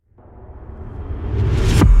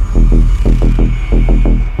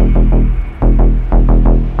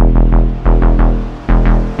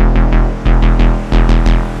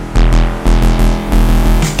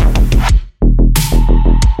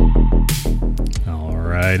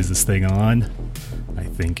right, is this thing on? I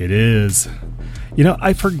think it is. You know,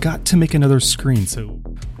 I forgot to make another screen, so...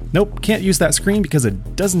 Nope, can't use that screen because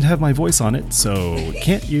it doesn't have my voice on it, so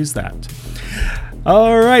can't use that.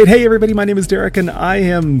 All right, hey everybody, my name is Derek, and I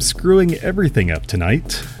am screwing everything up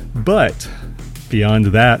tonight. But beyond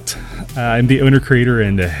that, I'm the owner, creator,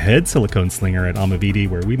 and head silicone slinger at Amavidi,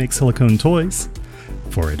 where we make silicone toys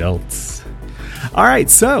for adults. All right,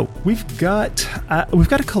 so we've got a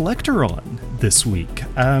collector on this week.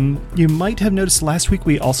 You might have noticed last week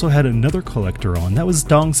we also had another collector on. That was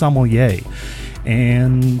Dong Sommelier.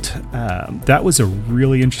 And that was a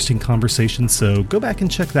really interesting conversation. So go back and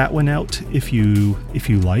check that one out if you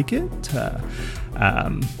like it.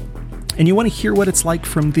 And you want to hear what it's like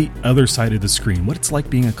from the other side of the screen, what it's like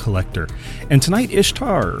being a collector. And tonight,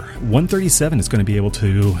 Ishtar 137 is going to be able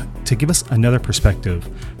to give us another perspective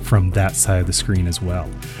from that side of the screen as well.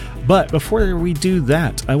 But before we do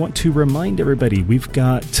that, I want to remind everybody we've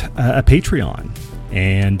got a Patreon.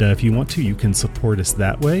 And if you want to, you can support us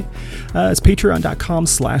that way. It's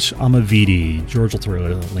patreon.com/Amavidi. George will throw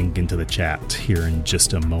a link into the chat here in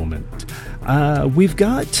just a moment. We've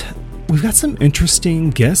got some interesting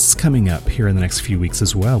guests coming up here in the next few weeks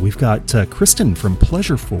as well. We've got Kristen from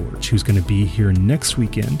Pleasure Forge, who's going to be here next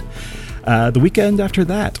weekend. The weekend after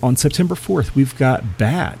that, on September 4th, we've got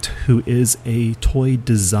Bat, who is a toy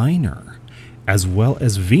designer, as well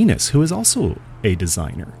as Venus, who is also a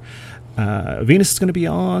designer. Venus is going to be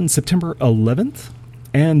on September 11th,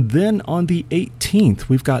 and then on the 18th,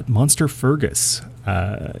 we've got Monster Fergus,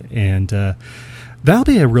 and that'll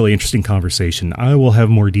be a really interesting conversation. I will have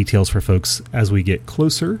more details for folks as we get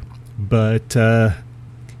closer, but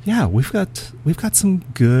yeah, we've got some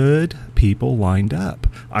good people lined up.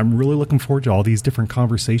 I'm really looking forward to all these different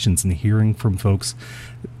conversations and hearing from folks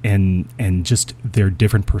and just their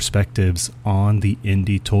different perspectives on the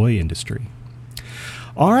indie toy industry.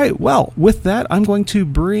 All right, well, with that, I'm going to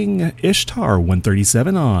bring Ishtar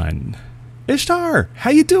 137 on. Ishtar,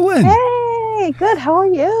 how you doing? Hey, good. How are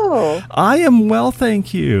you? I am well,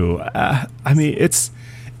 thank you. I mean, it's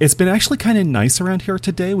been actually kind of nice around here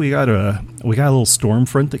today. We got a little storm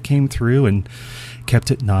front that came through and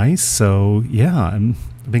kept it nice. So yeah, I've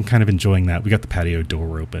been kind of enjoying that. We got the patio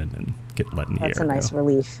door open and letting the air. That's a nice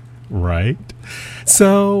relief. Right.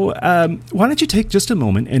 So why don't you take just a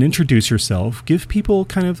moment and introduce yourself, give people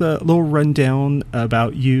kind of a little rundown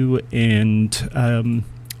about you and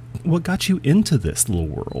what got you into this little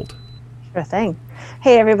world. Sure thing.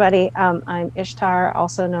 Hey, everybody. I'm Ishtar,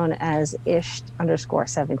 also known as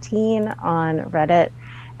Ish_17 on Reddit.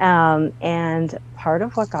 And part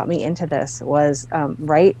of what got me into this was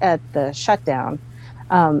right at the shutdown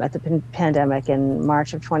at the pandemic in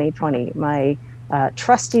March of 2020, my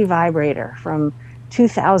trusty vibrator from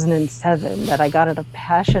 2007 that I got at a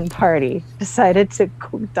passion party decided to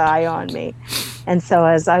die on me. And so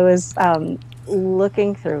as I was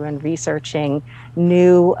looking through and researching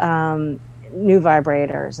new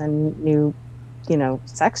vibrators and new,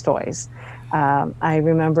 sex toys, I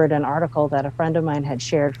remembered an article that a friend of mine had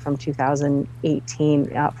shared from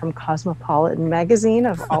 2018 from Cosmopolitan magazine,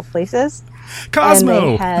 of all places. Cosmo! And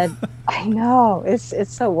they had, I know, it's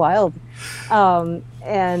so wild.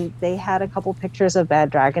 And they had a couple pictures of Bad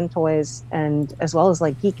Dragon toys, and as well as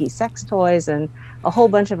like geeky sex toys and a whole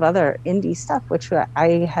bunch of other indie stuff, which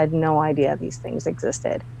I had no idea these things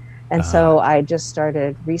existed. And so I just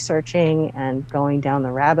started researching and going down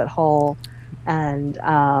the rabbit hole, and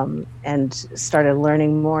started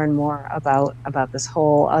learning more and more about this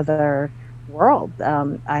whole other world.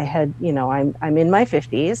 I had, I'm in my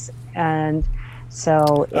 50s, and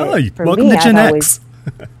so welcome to Gen X.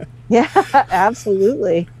 Yeah,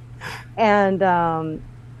 absolutely. And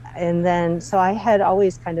then so I had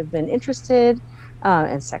always kind of been interested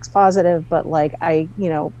in sex positive, but like I,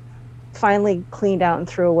 finally cleaned out and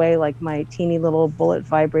threw away like my teeny little bullet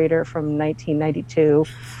vibrator from 1992.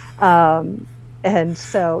 And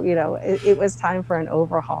so, it was time for an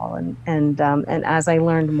overhaul. And as I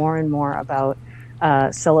learned more and more about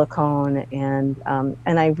silicone and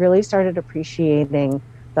I really started appreciating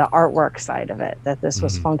the artwork side of it, that this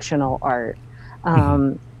was functional art.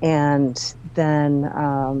 And then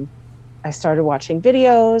I started watching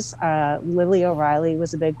videos. Lily O'Reilly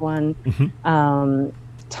was a big one.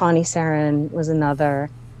 Tawny Sarin was another.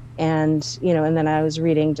 And, and then I was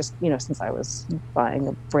reading just, since I was buying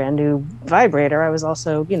a brand new vibrator, I was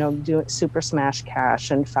also, doing Super Smash Cash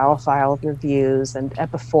and Foul File reviews and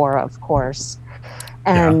Epiphora, of course.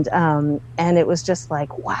 And it was just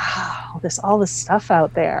like, wow, all this stuff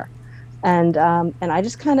out there. And I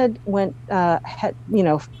just kind of went,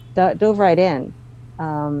 dove right in.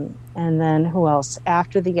 And then who else?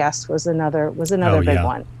 After the Yes was another Oh, big yeah.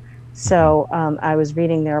 one. So I was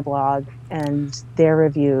reading their blog and their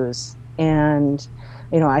reviews, and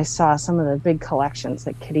I saw some of the big collections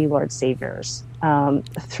like Kitty Lord Saviors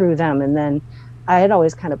through them, and then I had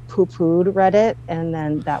always kind of poo-pooed Reddit, and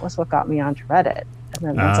then that was what got me onto Reddit. And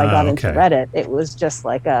then once I got into Reddit, it was just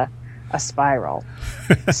like a spiral.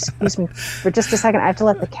 Excuse me for just a second. I have to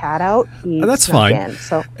let the cat out. That's fine. In,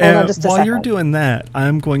 so hold on just a while second. you're doing that,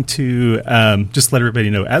 I'm going to just let everybody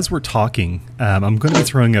know, as we're talking, I'm going to be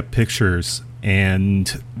throwing up pictures,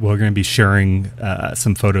 and we're going to be sharing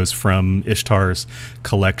some photos from Ishtar's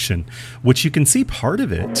collection, which you can see part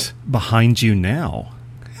of it behind you now.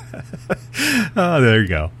 Oh, there you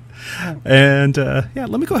go. And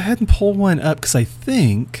let me go ahead and pull one up, because I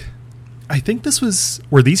think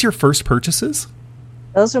were these your first purchases?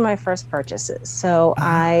 Those were my first purchases. So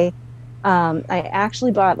I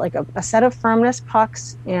actually bought like a set of firmness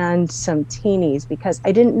pucks and some teenies because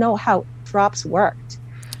I didn't know how drops worked.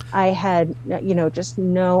 I had, just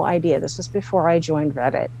no idea. This was before I joined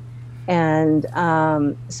Reddit. And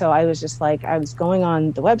so I was just like, I was going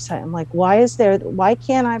on the website. I'm like, why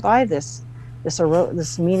can't I buy this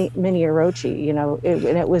mini Orochi?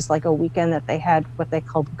 And it was like a weekend that they had what they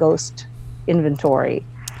called ghost inventory,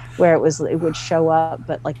 where it would show up,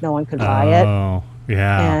 but like no one could buy it. Oh,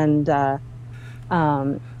 yeah.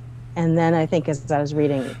 And then I think as I was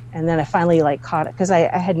reading, and then I finally like caught it, because I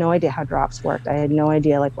had no idea how drops worked. I had no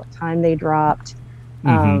idea like what time they dropped.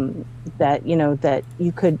 That that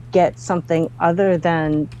you could get something other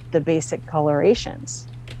than the basic colorations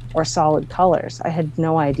or solid colors. I had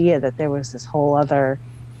no idea that there was this whole other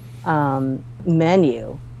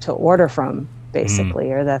menu to order from,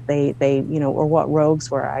 basically, or that they or what rogues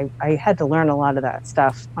were. I had to learn a lot of that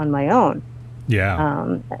stuff on my own.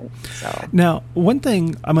 Yeah. So now, one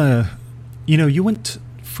thing you went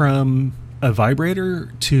from a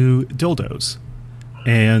vibrator to dildos,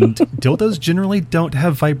 and dildos generally don't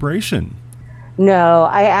have vibration. No,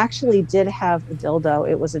 I actually did have a dildo.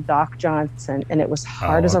 It was a Doc Johnson, and it was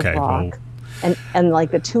hard as a rock. Well, and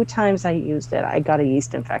like the 2 times I used it, I got a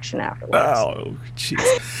yeast infection afterwards. Oh, jeez.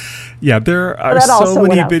 Yeah, there are there's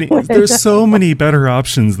so many better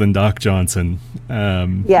options than Doc Johnson.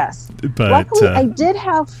 Yes, but luckily I did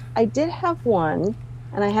have one,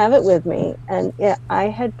 and I have it with me. And I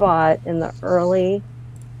had bought in the early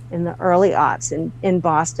aughts in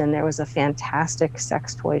Boston. There was a fantastic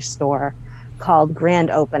sex toy store called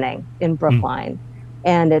Grand Opening in Brookline.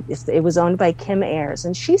 And it was owned by Kim Ayers,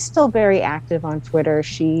 and she's still very active on Twitter.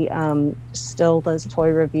 She still does toy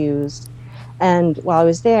reviews. And while I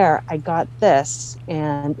was there, I got this,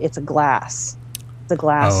 and it's a glass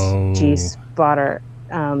G-spotter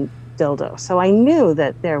dildo. So I knew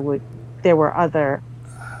that there were other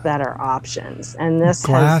better options, and this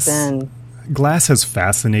Glass has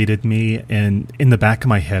fascinated me, and in the back of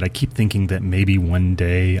my head, I keep thinking that maybe one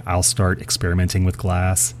day I'll start experimenting with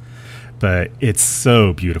glass. But it's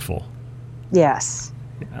so beautiful. Yes.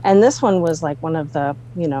 Yeah. And this one was like one of the,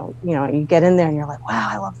 you get in there and you're like, wow,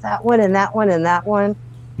 I love that one and that one and that one.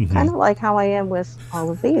 Mm-hmm. Kind of like how I am with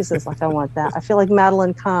all of these. It's like, I want that. I feel like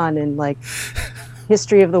Madeline Kahn in like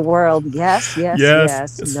History of the World. Yes.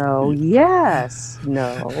 No, yes,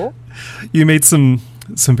 no. You made some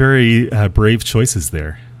very brave choices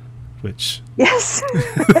there. Yes.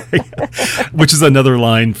 Which is another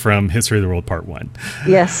line from History of the World Part 1.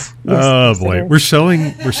 Yes. Oh boy, we're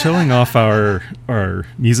showing off our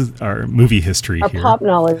movie history, our here. Pop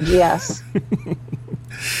knowledge. Yes.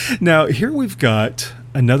 Now here we've got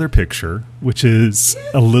another picture, which is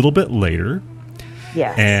a little bit later.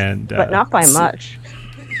 Yes. But not by much.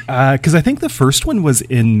 Because I think the first one was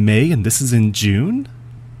in May, and this is in June.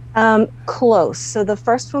 Close. So the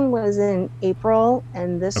first one was in April,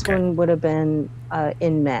 and this one would have been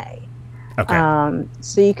in May. Okay.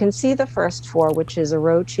 So you can see the first 4, which is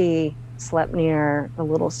Orochi, Sleipnir, the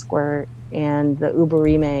Little Squirt, and the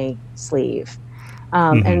Uberime sleeve.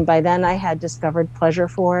 And by then I had discovered Pleasure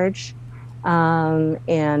Forge, and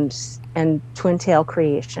Twin Tail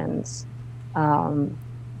Creations, and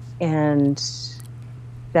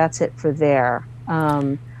that's it for there.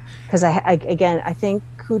 Because I think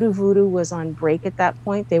Kudu Voodoo was on break at that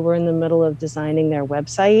point. They were in the middle of designing their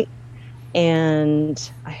website, and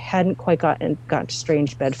I hadn't quite got to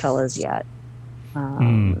Strange Bedfellows yet.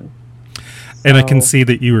 And I can see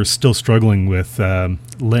that you were still struggling with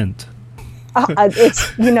lint.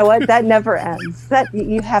 It's what, that never ends. That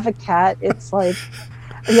you have a cat. It's like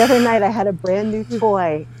the other night I had a brand new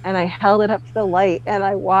toy, and I held it up to the light, and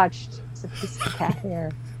I watched. It's a piece of cat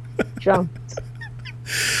hair jumped.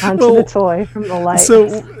 onto the toy from the light.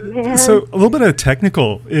 So, Man. so a little bit of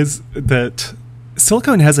technical is that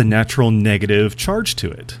silicone has a natural negative charge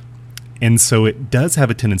to it. And so it does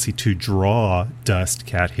have a tendency to draw dust,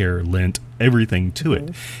 cat hair, lint, everything to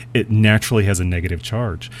it. It naturally has a negative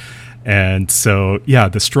charge. And so, yeah,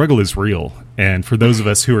 the struggle is real. And for those of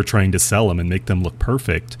us who are trying to sell them and make them look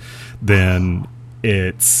perfect, then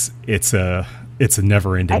it's a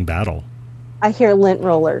never-ending battle. I hear lint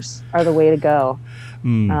rollers are the way to go.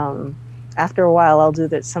 After a while, I'll do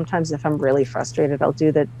that. Sometimes if I'm really frustrated, I'll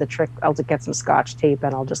do the trick. I'll get some Scotch tape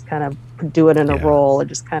and I'll just kind of do it in a roll and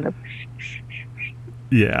just kind of.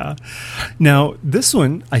 Yeah. Now, this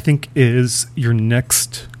one, I think, is your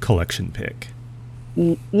next collection pick.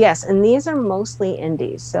 Yes, and these are mostly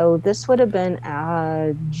indies. So this would have been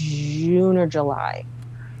June or July.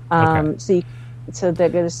 Okay. So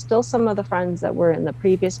there's still some of the friends that were in the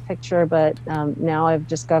previous picture, but now I've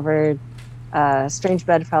discovered Strange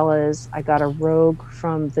Bedfellows. I got a Rogue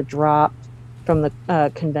from the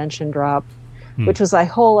convention drop, which was a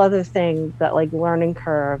whole other thing. That like learning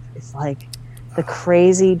curve is like the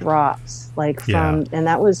crazy drops, and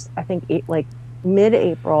that was I think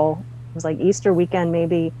mid-April. It was like Easter weekend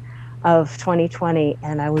maybe of 2020,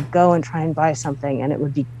 and I would go and try and buy something and it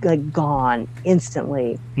would be like gone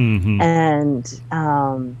instantly. And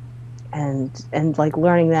like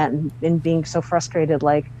learning that and being so frustrated,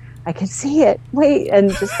 like I could see it,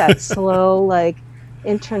 and just that slow like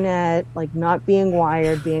internet, like not being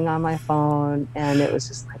wired, being on my phone, and it was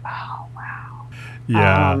just like, oh wow.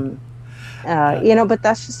 But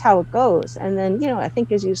that's just how it goes. And then I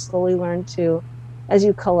think as you slowly learn to, as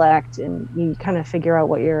you collect and you kind of figure out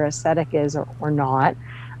what your aesthetic is or not,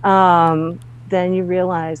 then you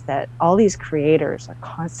realize that all these creators are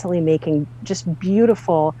constantly making just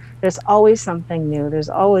beautiful. There's always something new. There's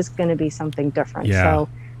always going to be something different. So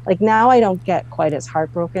like now I don't get quite as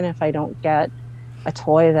heartbroken if I don't get a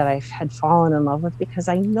toy that I had fallen in love with, because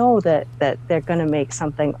I know that they're going to make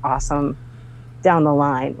something awesome down the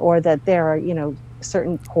line, or that there are,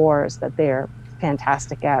 certain cores that they're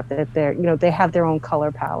fantastic at, that they're they have their own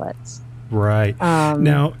color palettes. Right.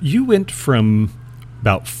 Now you went from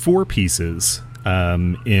about 4 pieces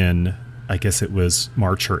in, I guess it was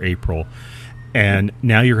March or April, and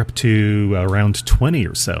now you're up to around 20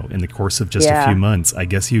 or so in the course of just a few months. I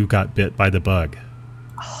guess you got bit by the bug.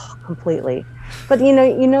 Oh, completely. But you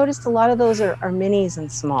noticed a lot of those are minis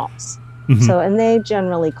and smalls. So, and they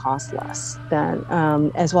generally cost less than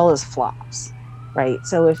as well as flops. Right.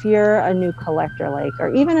 So if you're a new collector,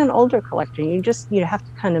 or even an older collector, you have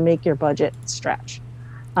to kind of make your budget stretch.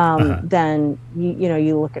 Then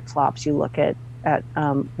you look at flops, you look at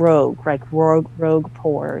Rogue, like Rogue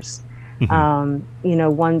pores,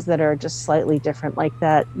 ones that are just slightly different, like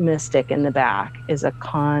that Mystic in the back is a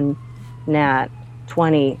Con Nat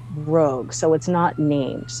 20 Rogue. So it's not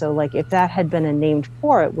named. So like if that had been a named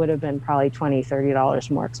pour, it would have been probably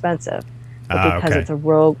 $20-$30 more expensive. But because it's a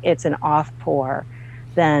Rogue, it's an off pour,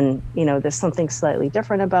 then there's something slightly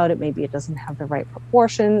different about it. Maybe it doesn't have the right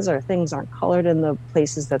proportions, or things aren't colored in the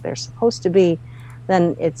places that they're supposed to be.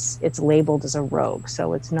 Then it's labeled as a Rogue,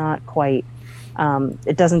 so it's not quite.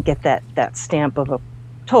 It doesn't get that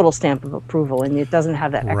total stamp of approval, and it doesn't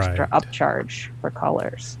have that extra upcharge for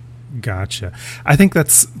colors. Gotcha. I think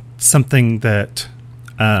that's something that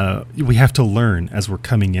we have to learn as we're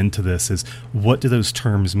coming into this, is what do those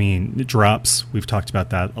terms mean? Drops, we've talked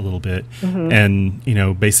about that a little bit. And,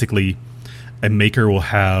 basically a maker will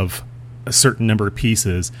have a certain number of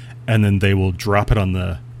pieces and then they will drop it on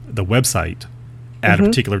the website at a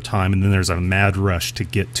particular time. And then there's a mad rush to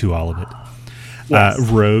get to all of it. Yes.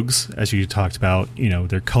 Rogues, as you talked about,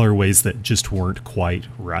 they're colorways that just weren't quite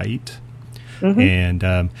right. And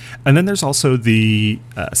then there's also the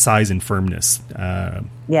size and firmness.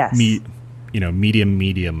 Medium.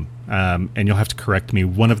 And you'll have to correct me.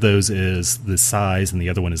 One of those is the size, and the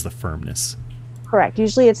other one is the firmness. Correct.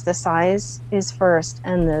 Usually, it's the size is first,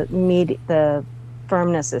 and the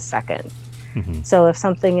firmness is second. So if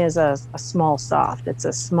something is a small soft, it's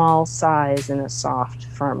a small size and a soft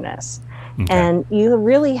firmness. And you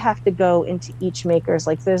really have to go into each maker's,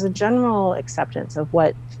 there's a general acceptance of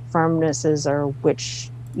what firmnesses are, which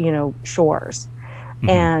shores,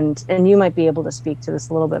 and you might be able to speak to this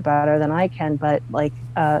a little bit better than I can, but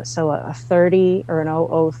so a 30 or an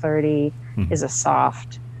 0030 is a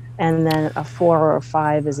soft, and then a 4 or a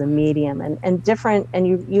 5 is a medium, and different, and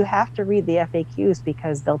you have to read the FAQs,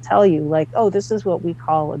 because they'll tell you this is what we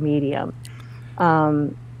call a medium,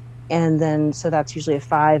 and then so that's usually a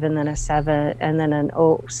 5, and then a 7, and then an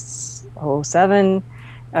 07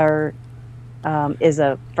 or is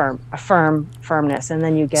a firm firmness, and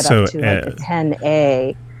then you get So, up to like a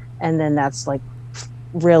 10A, and then that's like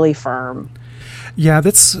really firm. Yeah,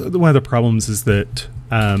 that's one of the problems is that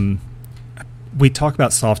we talk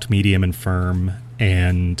about soft, medium, and firm,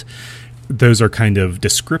 and those are kind of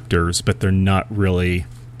descriptors, but they're not really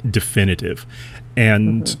definitive.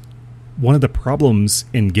 And one of the problems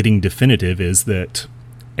in getting definitive is that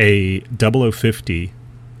a 0050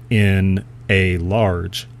 in a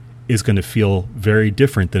large is going to feel very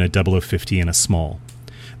different than a 0050 in a small.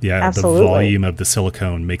 Yeah, Absolutely. the volume of the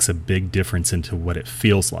silicone makes a big difference into what it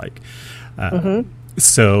feels like.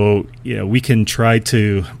 So, we can try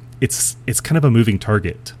to. It's kind of a moving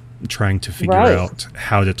target, trying to figure out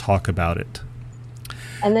how to talk about it.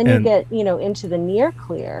 And then you get into the near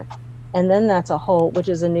clear, and then that's a whole, which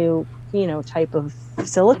is a new type of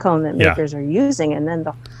silicone that makers are using, and then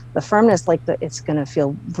the firmness, like it's going to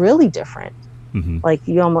feel really different. Like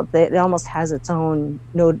it almost has its own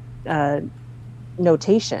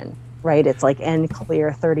notation, right? It's like N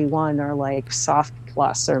clear 31 or like soft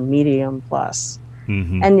plus or medium plus.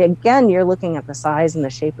 And again, you're looking at the size and the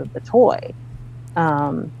shape of the toy,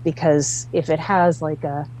 because if it has like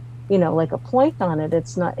a like a point on it,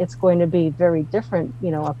 it's going to be very different,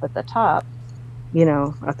 up at the top,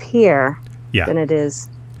 up here than it is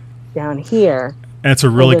down here. And it's a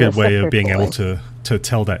really good way of being able to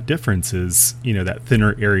tell that difference is, that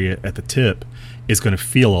thinner area at the tip is going to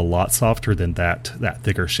feel a lot softer than that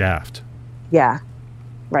thicker shaft. Yeah,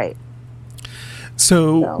 right.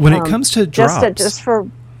 So when it comes to drops... Just for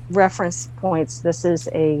reference points, this is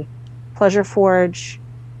a Pleasure Forge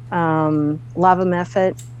Lava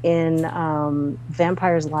Mephit in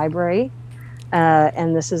Vampire's Library.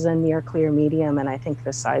 And this is a near clear medium, and I think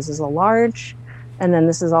this size is a large. And then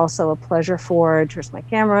this is also a Pleasure Forge. Here's my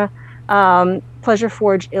camera. Pleasure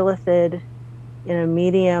Forge Illithid in a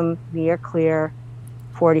medium, near clear,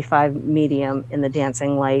 45 medium in the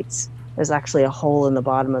Dancing Lights. There's actually a hole in the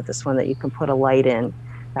bottom of this one that you can put a light in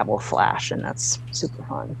that will flash, and that's super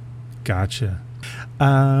fun. Gotcha.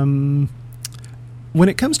 When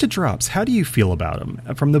it comes to drops, how do you feel about them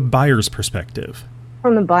from the buyer's perspective?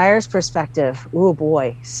 From the buyer's perspective, oh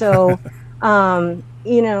boy. So,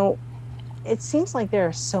 it seems like there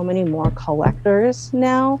are so many more collectors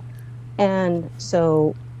now. And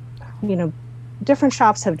so, different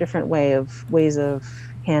shops have different ways of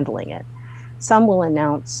handling it. Some will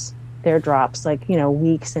announce their drops like,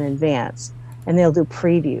 weeks in advance, and they'll do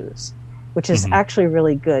previews, which is actually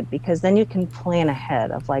really good, because then you can plan ahead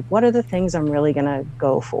of like, what are the things I'm really going to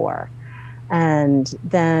go for? And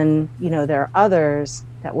then, there are others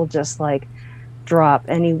that will just like drop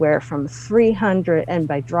anywhere from 300, and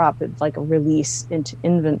by drop, it's like a release into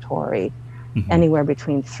inventory, anywhere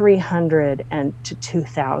between 300 and to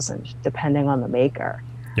 2,000, depending on the maker.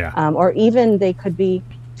 Yeah. Or even they could be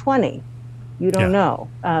 20. You don't know,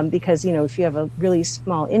 because, if you have a really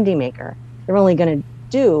small indie maker, they're only going to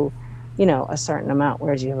do, a certain amount.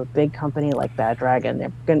 Whereas you have a big company like Bad Dragon,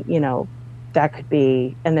 they're going, that could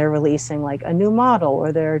be, and they're releasing like a new model,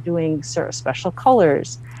 or they're doing special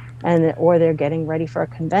colors, or they're getting ready for a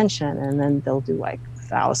convention, and then they'll do like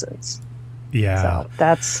thousands. Yeah. So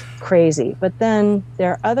that's crazy. But then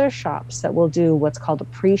there are other shops that will do what's called a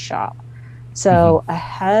pre-shop. So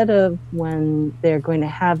ahead of when they're going to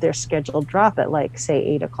have their scheduled drop at like, say,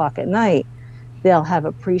 8 o'clock at night, they'll have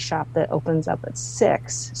a pre-shop that opens up at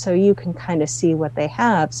 6. So you can kind of see what they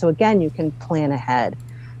have. So again, you can plan ahead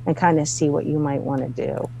and kind of see what you might want to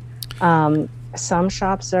do. Some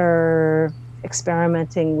shops are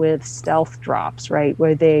experimenting with stealth drops, right?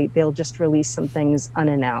 Where they'll just release some things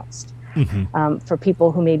unannounced. For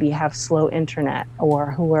people who maybe have slow internet,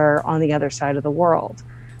 or who are on the other side of the world.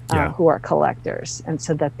 Who are collectors, and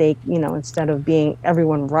so that they, instead of being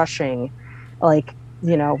everyone rushing, like,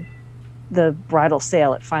 the bridal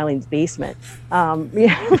sale at Filing's basement,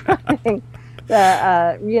 rushing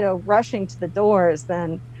to the doors,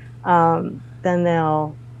 then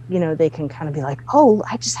they'll, they can kind of be like, oh,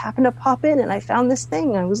 I just happened to pop in and I found this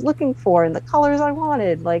thing I was looking for and the colors I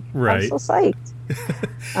wanted. Like, I'm so psyched.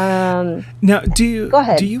 Now, go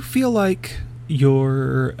ahead. Do you feel like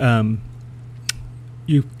your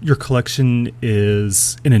collection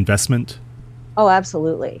is an investment? Oh,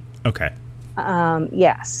 absolutely. Okay.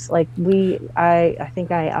 Yes. Like I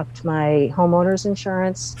think I upped my homeowner's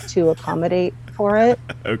insurance to accommodate for it.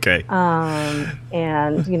 Okay.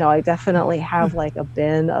 And I definitely have like a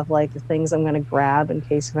bin of like the things I'm going to grab in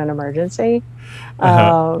case of an emergency.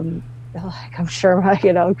 Like I'm sure I,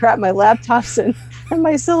 grab my laptops and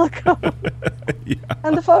my silicone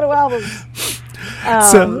and the photo albums.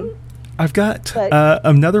 So I've got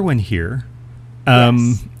another one here.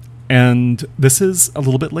 Yes. And this is a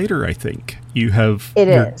little bit later, I think. You have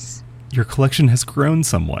your collection has grown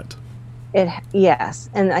somewhat. Yes,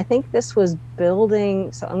 and I think this was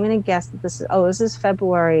building. So I'm going to guess that this is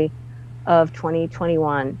February of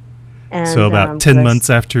 2021, and so about 10 to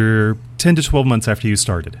 12 months after you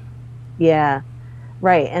started. Yeah,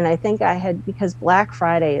 right. And I think because Black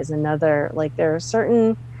Friday is another, like, there are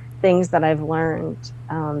certain things that I've learned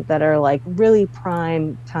that are like really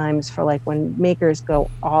prime times for like when makers go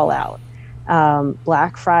all out.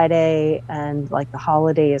 Black Friday and like the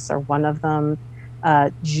holidays are one of them.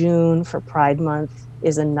 June for Pride Month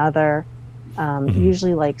is another.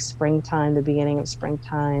 Usually like springtime, the beginning of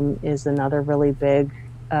springtime is another really big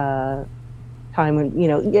time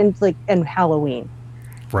when, and Halloween.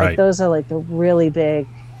 Right. Like those are like the really big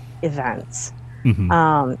events.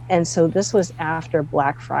 And so this was after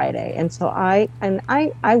Black Friday. And so I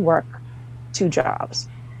work 2 jobs.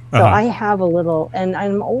 So I have a little, and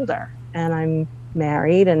I'm older and I'm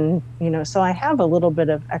married, and, so I have a little bit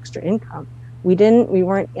of extra income. We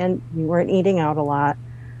weren't eating out a lot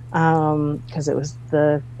because it was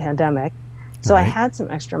the pandemic. So I had some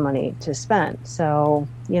extra money to spend. So,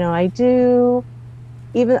 I do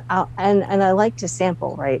and I like to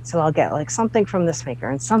sample, right? So I'll get like something from this maker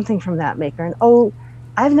and something from that maker. And,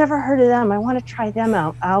 I've never heard of them. I want to try them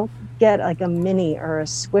out. I'll get like a mini or a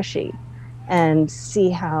squishy and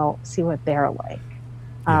see what they're like.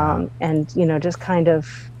 Yeah. And, just kind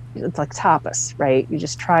of, it's like tapas, right? You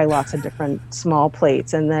just try lots of different small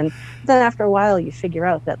plates. And then after a while you figure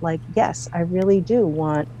out that, like, yes, I really do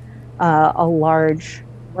want a large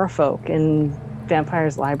merfolk in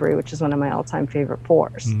Vampire's Library, which is one of my all-time favorite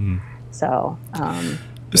pours. So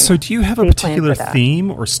do you have a particular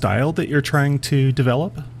theme or style that you're trying to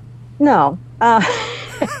develop? No. I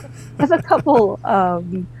have a couple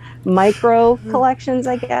micro collections,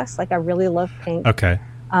 I guess. Like, I really love pink. Okay.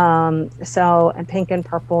 And pink and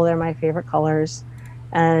purple, they're my favorite colors.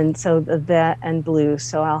 And so that and blue.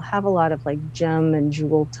 So I'll have a lot of like gem and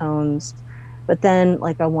jewel tones. But then,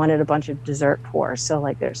 like, I wanted a bunch of dessert pours. So,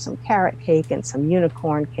 like, there's some carrot cake and some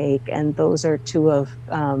unicorn cake, and those are 2 of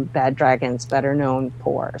Bad Dragon's better-known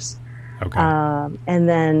pours. Okay. And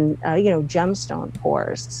then, gemstone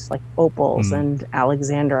pours, like opals and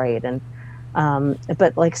alexandrite. And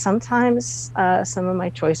but, like, sometimes some of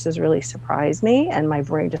my choices really surprise me, and my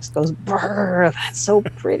brain just goes, brr, that's so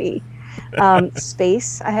pretty.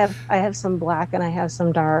 Space, I have some black and I have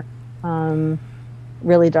some dark.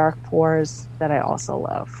 Really dark pours that I also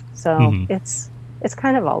love. So it's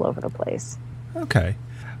kind of all over the place. Okay.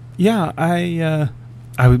 Yeah, I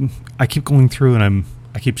keep going through and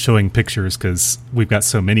I keep showing pictures because we've got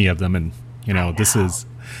so many of them, and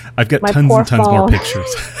I've got tons and tons more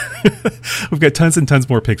pictures. We've got tons and tons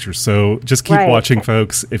more pictures. So just keep watching,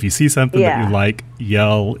 folks. If you see something that you like,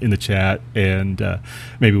 yell in the chat, and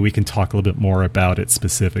maybe we can talk a little bit more about it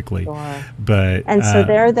specifically. Sure. So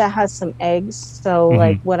that has some eggs. So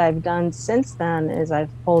like what I've done since then is I've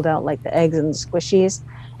pulled out like the eggs and the squishies,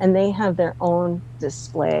 and they have their own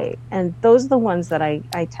display. And those are the ones that I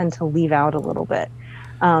tend to leave out a little bit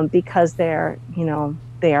because they are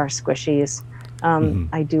squishies.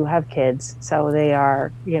 I do have kids, so they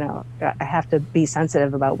are, I have to be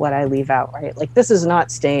sensitive about what I leave out, right? Like, this is not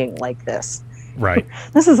staying like this. Right.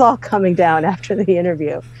 This is all coming down after the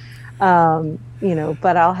interview.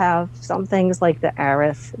 But I'll have some things like the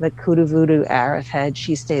Aerith, the Kudu Voodoo Aerith head.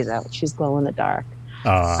 She stays out. She's glow in the dark.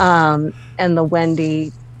 And the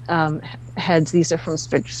Wendy heads, these are from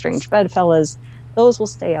Strange Bedfellows. Those will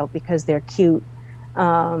stay out because they're cute.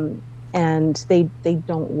 And they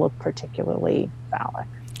don't look particularly phallic.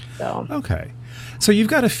 So okay, so you've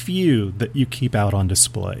got a few that you keep out on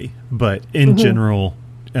display, but in general,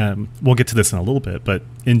 we'll get to this in a little bit. But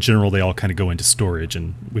in general, they all kind of go into storage,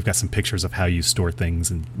 and we've got some pictures of how you store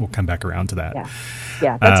things, and we'll come back around to that.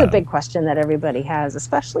 Yeah, that's a big question that everybody has,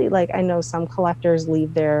 especially like I know some collectors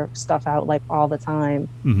leave their stuff out like all the time,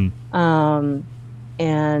 but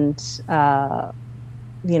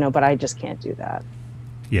I just can't do that.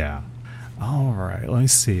 Yeah. All right, let me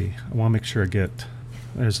see. I want to make sure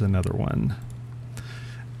there's another one.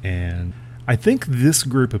 And I think this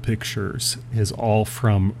group of pictures is all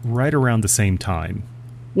from right around the same time.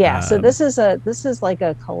 Yeah, so this is like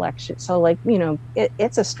a collection. So like,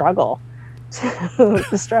 it's a struggle.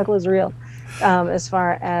 The struggle is real as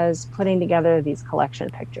far as putting together these collection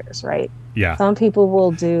pictures, right? Yeah. Some people will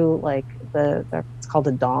do like it's called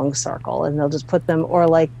a dong circle, and they'll just put them, or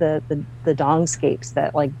like the dongscapes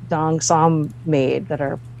that like Dong Som made that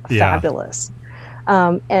are fabulous.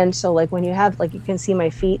 And so like when you have, like, you can see my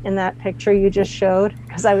feet in that picture you just showed,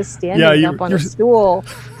 because I was standing up on a stool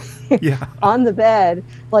Yeah. on the bed,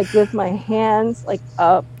 like with my hands like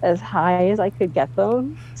up as high as I could get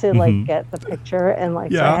them to like Hmm. get the picture. And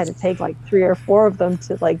like, so I Yeah. had to take like 3 or 4 of them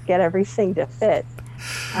to like get everything to fit.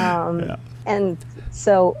 Um, Yeah. and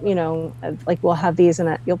so, like we'll have these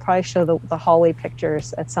and you'll probably show the hallway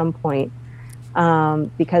pictures at some point.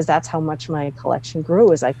 Because that's how much my collection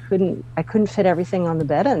grew is I couldn't fit everything on the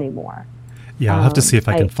bed anymore. Yeah. I'll have to see if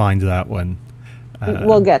I can I find that one.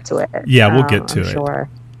 We'll get to it. Yeah, we'll get to I'm it. sure.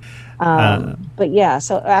 Uh, But yeah,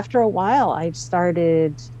 so after a while, I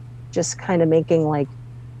started just kind of making like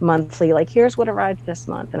monthly, like here's what arrived this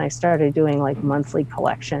month, and I started doing like monthly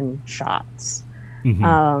collection shots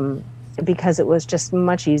um, because it was just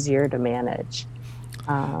much easier to manage.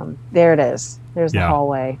 There it is. There's the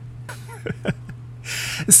hallway.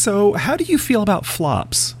 So, how do you feel about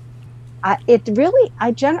flops? I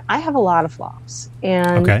have a lot of flops,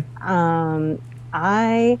 and Okay.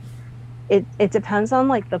 It depends on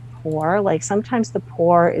like the pour. Like sometimes the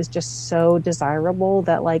pour is just so desirable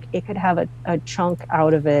that like it could have a chunk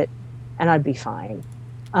out of it and I'd be fine.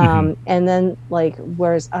 And then like,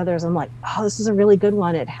 whereas others, I'm like, oh, this is a really good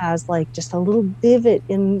one. It has like just a little divot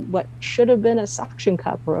in what should have been a suction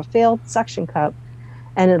cup or a failed suction cup.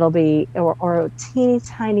 And it'll be, or a teeny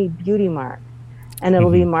tiny beauty mark. And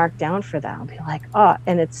it'll be marked down for that. I'll be like, oh,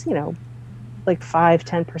 and it's, like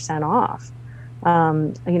 5-10% off.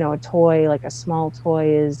 A toy, like a small toy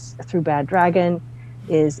is through Bad Dragon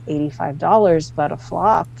is $85, but a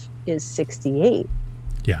flop is $68.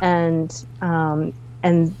 Yeah.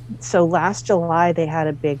 And so last July they had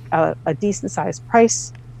a decent sized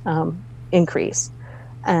price increase,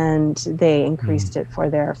 and they increased it for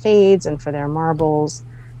their fades and for their marbles.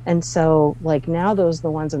 And so like now those are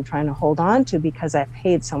the ones I'm trying to hold on to because I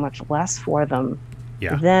paid so much less for them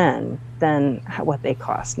than what they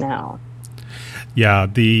cost now. Yeah,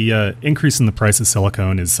 the increase in the price of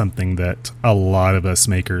silicone is something that a lot of us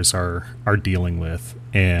makers are dealing with,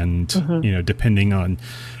 and depending on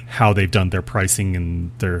how they've done their pricing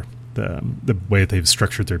and the way they've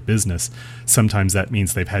structured their business, sometimes that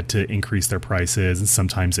means they've had to increase their prices, and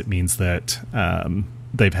sometimes it means that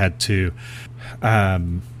they've had to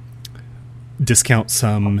discount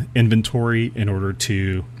some inventory in order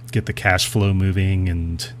to get the cash flow moving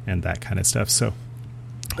and that kind of stuff. So.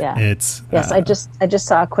 Yeah. It's I just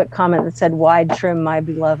saw a quick comment that said "wide trim, my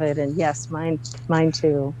beloved," and yes, mine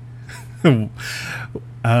too.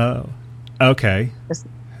 Okay.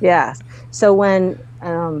 Yeah. So when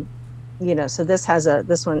so this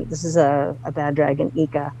is a Bad Dragon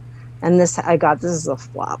Ika, and this is a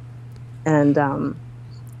flop, and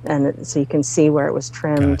so you can see where it was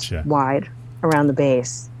trimmed wide around the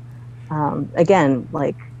base. Again,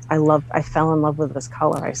 like I fell in love with this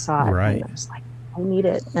color. I saw it, and I was like, I need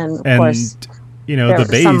it. And of course, there the are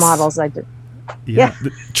base, some models I did. Yeah.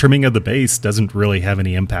 The trimming of the base doesn't really have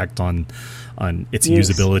any impact on its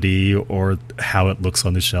usability or how it looks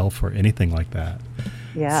on the shelf or anything like that.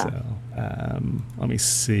 Yeah. So let me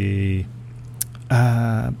see.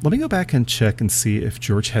 Let me go back and check and see if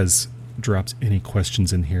George has dropped any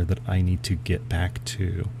questions in here that I need to get back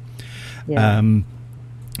to. Yeah.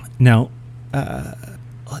 Now,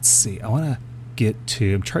 let's see.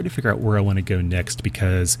 I'm trying to figure out where I want to go next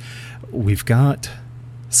because we've got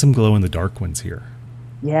some glow in the dark ones here.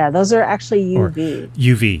 Yeah, those are actually UV.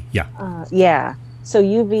 UV, yeah. Yeah. So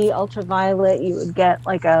UV, ultraviolet, you would get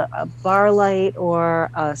like a bar light or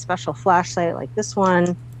a special flashlight like this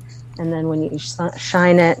one. And then when you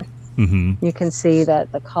shine it, you can see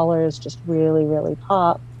that the colors just really, really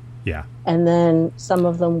pop. Yeah. And then some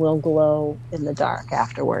of them will glow in the dark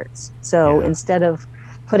afterwards. So instead of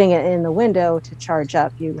putting it in the window to charge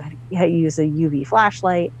up, you use a UV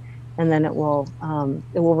flashlight, and then it will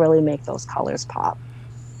really make those colors pop.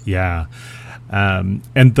 Yeah. And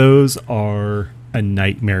those are a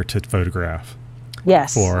nightmare to photograph.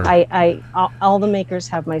 Yes. All the makers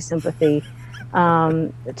have my sympathy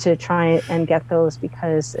to try and get those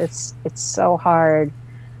because it's so hard.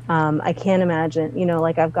 I can't imagine,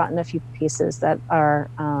 like I've gotten a few pieces that are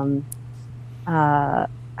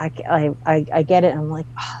I get it. I'm like,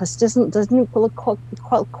 oh, this doesn't look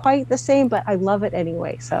quite the same, but I love it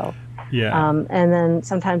anyway. So yeah. And then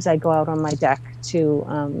sometimes I go out on my deck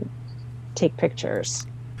to take pictures.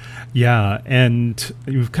 Yeah, and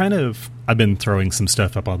I've been throwing some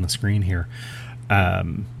stuff up on the screen here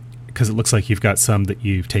because it looks like you've got some that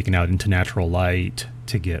you've taken out into natural light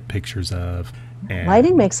to get pictures of. And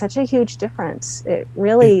lighting makes such a huge difference. It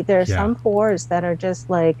really, there are some pours that are just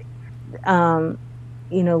like,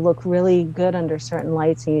 look really good under certain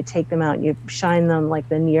lights, and you take them out and you shine them like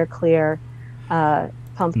the near clear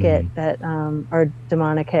pump kit that or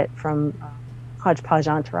demonic kit from Hodgepodge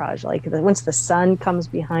entourage. Like once the sun comes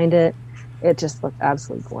behind it, it just looked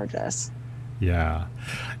absolutely gorgeous. Yeah.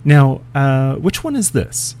 Now, which one is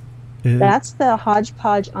this? That's the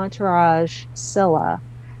Hodgepodge entourage Scylla.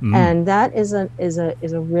 And that is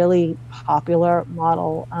a really popular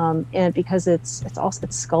model, and because it's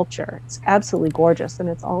sculpture, it's absolutely gorgeous, and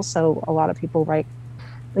it's also a lot of people write,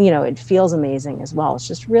 it feels amazing as well. It's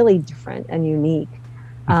just really different and unique,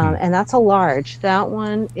 and that's a large. That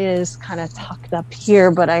one is kind of tucked up here,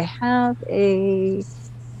 but I have a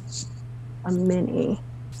mini.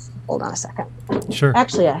 Hold on a second. Sure.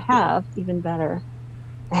 Actually, I have even better.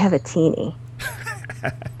 I have a teeny.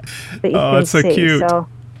 Oh, it's so cute. So,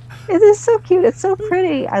 it is so cute. It's so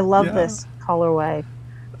pretty. I love this colorway.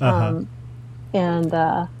 So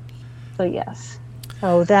yes.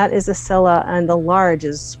 So that is a Scylla, and the large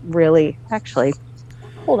is really, actually,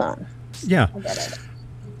 hold on. Yeah. I'll get it.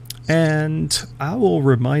 And I will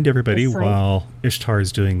remind everybody while Ishtar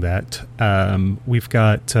is doing that, we've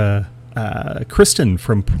got Kristen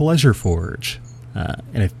from Pleasure Forge.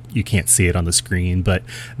 And if you can't see it on the screen, but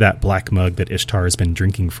that black mug that Ishtar has been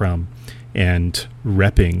drinking from and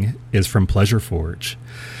repping is from Pleasure Forge.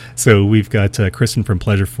 So we've got Kristen from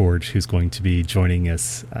Pleasure Forge who's going to be joining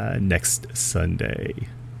us next Sunday.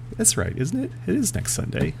 That's right, isn't it? It is next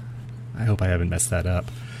Sunday. I hope I haven't messed that up.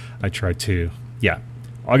 I tried to. Yeah,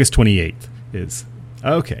 August 28th is.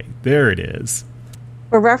 Okay, there it is.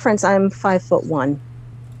 For reference, I'm 5'1".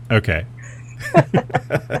 Okay.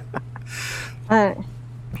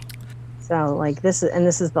 So like this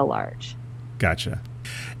is the large. Gotcha.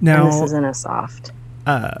 Now, and this is in a soft.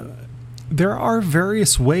 There are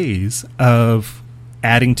various ways of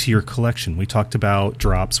adding to your collection. We talked about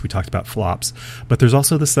drops, we talked about flops, but there's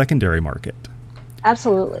also the secondary market.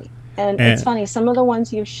 Absolutely. And it's funny, some of the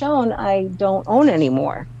ones you've shown I don't own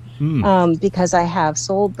anymore because I have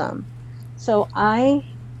sold them. So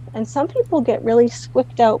and some people get really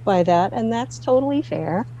squicked out by that, and that's totally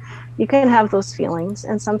fair. You can have those feelings,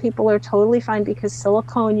 and some people are totally fine because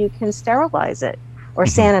silicone, you can sterilize it or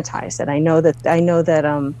sanitize it. I know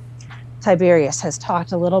that Tiberius has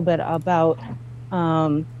talked a little bit about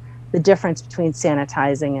the difference between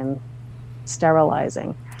sanitizing and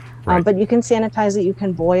sterilizing. Right. But you can sanitize it. You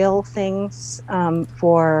can boil things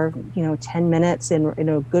for 10 minutes in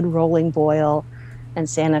a good rolling boil and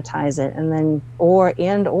sanitize it, and then or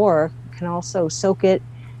you can also soak it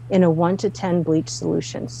in a 1 to 10 bleach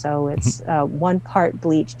solution. So it's 1 part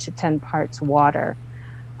bleach to 10 parts water,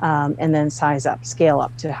 and then scale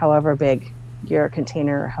up to however big your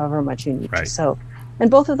container, however much you need to soak. And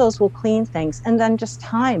both of those will clean things. And then just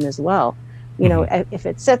time as well. If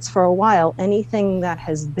it sits for a while, anything that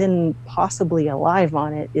has been possibly alive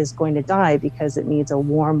on it is going to die because it needs a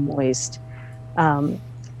warm, moist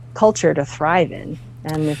culture to thrive in.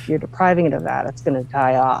 And if you're depriving it of that, it's going to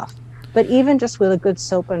die off. But even just with a good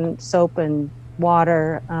soap and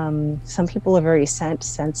water, some people are very scent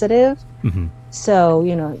sensitive. So,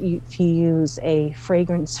 if you use a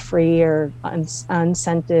fragrance-free or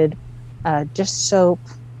unscented just soap,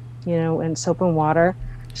 and soap and water,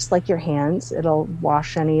 just like your hands, it'll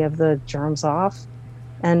wash any of the germs off.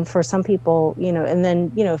 And for some people, and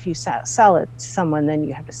then, if you sell it to someone, then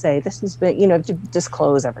you have to say, this has been, to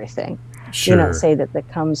disclose everything. Sure. Say that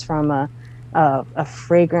comes from a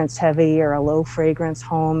fragrance heavy or a low fragrance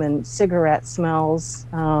home, and cigarette smells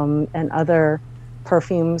and other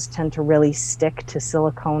perfumes tend to really stick to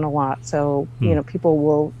silicone a lot. So,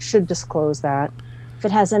 people should disclose that. If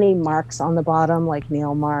it has any marks on the bottom, like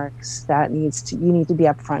nail marks, you need to be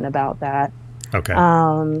upfront about that. Okay.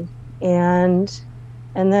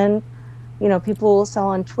 And then, people will sell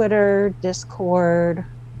on Twitter, Discord,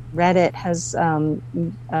 Reddit has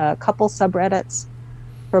a couple subreddits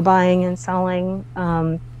for buying and selling.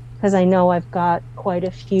 Because I know I've got quite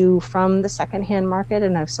a few from the secondhand market,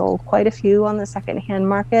 and I've sold quite a few on the secondhand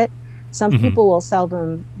market. Some people will sell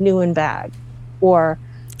them new in bag, or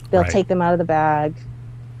they'll take them out of the bag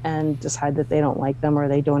and decide that they don't like them, or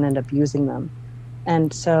they don't end up using them.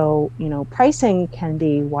 And so, pricing can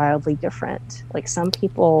be wildly different. Like some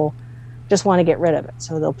people just want to get rid of it,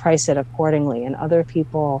 so they'll price it accordingly. And other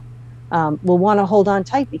people will want to hold on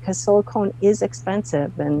tight because silicone is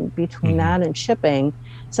expensive, and between that and shipping,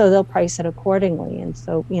 so they'll price it accordingly. And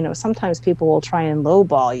so, sometimes people will try and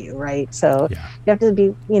lowball you, right? So you have to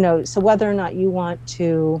be, so whether or not you want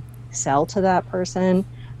to sell to that person,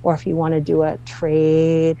 or if you want to do a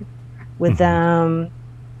trade with them,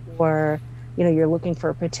 or, you're looking for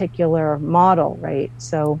a particular model, right?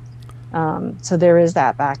 So, so there is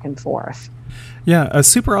that back and forth. Yeah, a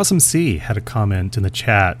Super Awesome C had a comment in the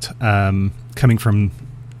chat coming from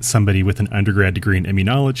somebody with an undergrad degree in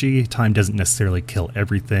immunology, time doesn't necessarily kill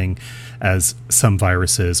everything, as some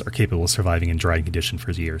viruses are capable of surviving in dry condition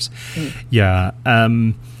for years. Yeah.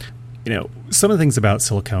 Some of the things about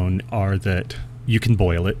silicone are that you can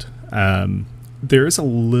boil it. There is a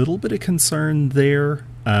little bit of concern there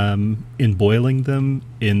in boiling them,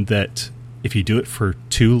 in that if you do it for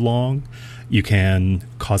too long, you can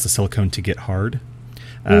cause the silicone to get hard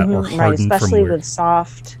or harden, right, especially with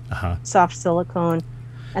soft silicone.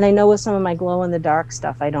 And I know with some of my glow-in-the-dark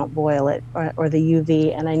stuff, I don't boil it, or the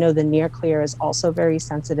UV. And I know the Near Clear is also very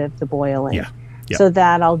sensitive to boiling. Yeah. So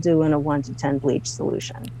that I'll do in a 1 to 10 bleach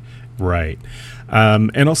solution. Right.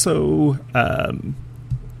 And also,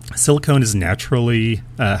 silicone is naturally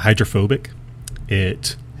hydrophobic.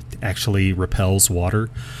 It actually repels water.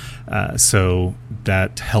 So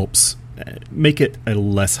that helps make it a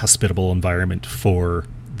less hospitable environment for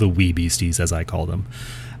the wee beasties, as I call them.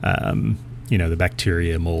 The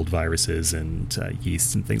bacteria, mold, viruses, and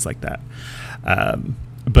yeasts and things like that.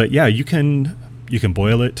 But yeah, you can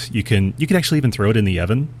boil it. You can actually even throw it in the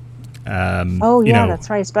oven. That's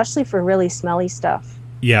right. Especially for really smelly stuff.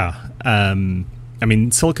 Yeah.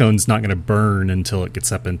 Silicone's not going to burn until it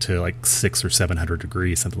gets up into like 600 or 700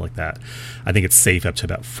 degrees, something like that. I think it's safe up to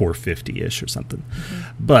about 450-ish or something.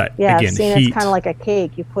 Mm-hmm. But again, heat, it's kind of like a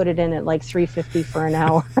cake. You put it in at like 350 for an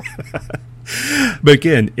hour. But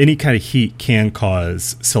again, any kind of heat can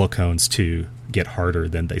cause silicones to get harder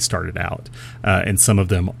than they started out. And some of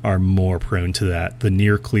them are more prone to that. The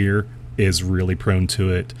Near Clear is really prone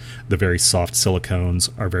to it. The very soft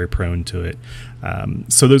silicones are very prone to it.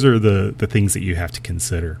 So those are the things that you have to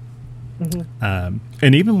consider. Mm-hmm.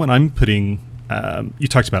 And even when I'm putting, you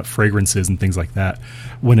talked about fragrances and things like that.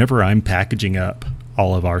 Whenever I'm packaging up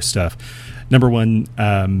all of our stuff, number one,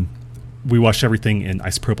 we wash everything in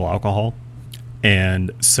isopropyl alcohol.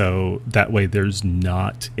 And so that way there's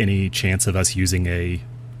not any chance of us using a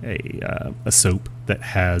soap that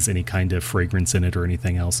has any kind of fragrance in it or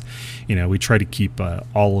anything else. We try to keep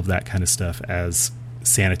all of that kind of stuff as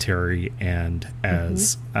sanitary and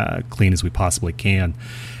as clean as we possibly can,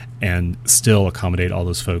 and still accommodate all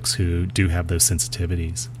those folks who do have those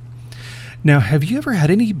sensitivities. Now, have you ever had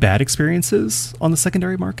any bad experiences on the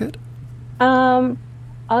secondary market? Other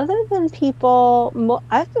than people,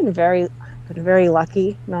 I've been very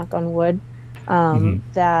lucky, knock on wood,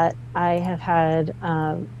 that I have had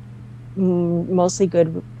mostly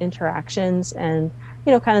good interactions, and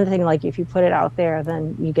kind of the thing, like if you put it out there,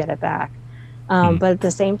 then you get it back. But at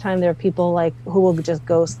the same time, there are people like who will just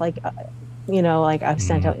ghost, like I've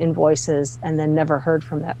sent out invoices and then never heard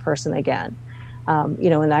from that person again.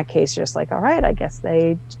 In that case, just like, all right, I guess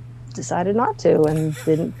they decided not to and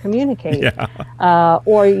didn't communicate. Yeah.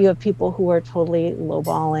 Or you have people who are totally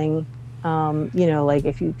lowballing. Like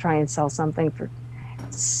if you try and sell something for,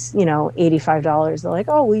 $85, they're like,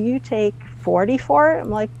 oh, will you take $40 for it? I'm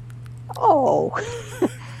like, oh,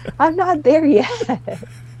 I'm not there yet.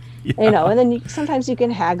 Yeah. And then sometimes you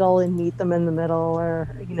can haggle and meet them in the middle, or,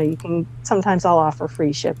 sometimes I'll offer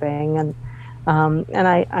free shipping. And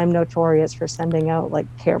I'm notorious for sending out like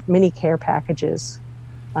mini care packages,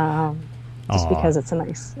 just because it's a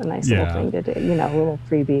nice little thing to do, little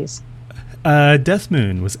freebies. Death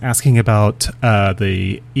Moon was asking about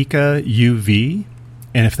the Ika UV,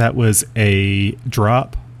 and if that was a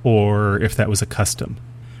drop or if that was a custom.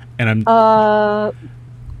 And I'm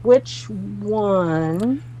which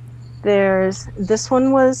one? This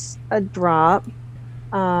one was a drop,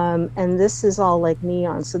 and this is all like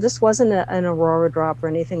neon. So this wasn't an Aurora drop or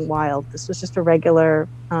anything wild. This was just a regular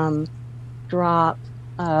drop.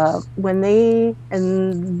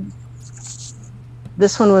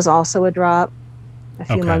 This one was also a drop a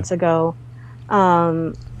few months ago.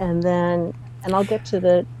 And I'll get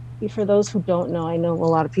to for those who don't know, I know a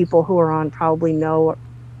lot of people who are on probably know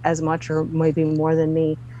as much or maybe more than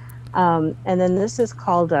me. And then this is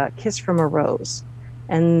called Kiss from a Rose.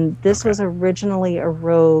 And this was originally a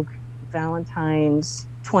Rogue Valentine's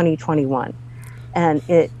 2021. And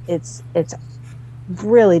it's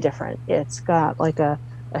really different. It's got like a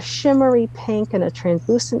shimmery pink and a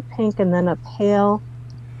translucent pink and then a pale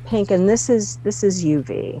pink, and this is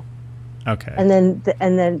UV. Okay. And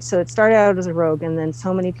then so it started out as a Rogue, and then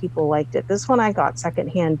so many people liked it. This one I got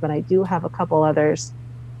secondhand, but I do have a couple others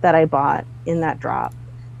that I bought in that drop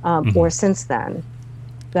or since then.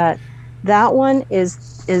 That one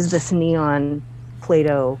is this neon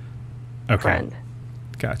Play-Doh friend.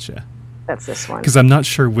 Gotcha. That's this one. Because I'm not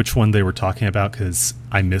sure which one they were talking about because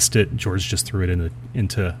I missed it. George just threw it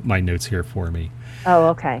into my notes here for me. Oh,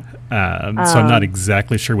 okay. So I'm not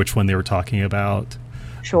exactly sure which one they were talking about.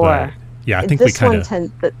 Sure. But, yeah, I think this we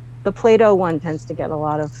kind of... the Play-Doh one tends to get a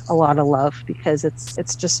lot of love because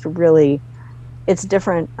it's just really, it's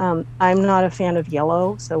different. I'm not a fan of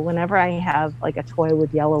yellow, so whenever I have like a toy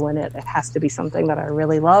with yellow in it, it has to be something that I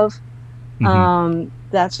really love.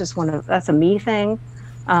 That's just that's a me thing.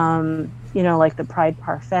 Like the Pride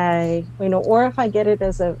Parfait, or if I get it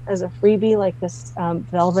as a freebie, like this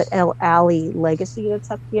Velvet Alley Legacy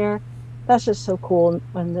that's up here. That's just so cool.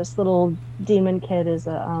 When this little demon kid is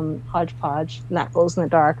a hodgepodge, and that glows in the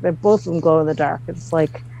dark. Both of them glow in the dark. It's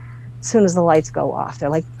like as soon as the lights go off, they're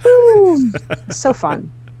like, boom! It's so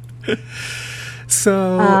fun.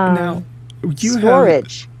 So now you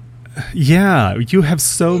storage. You have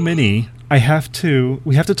so many. We have to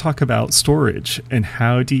talk about storage and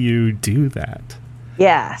how do you do that?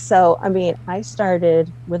 Yeah. So, I mean, I started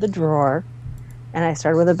with a drawer and I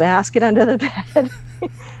started with a basket under the bed.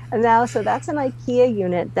 And now, so that's an IKEA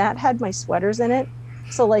unit that had my sweaters in it.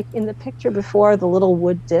 So like in the picture before, the little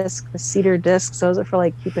wood disc, the cedar discs, those are for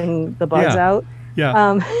like keeping the bugs out.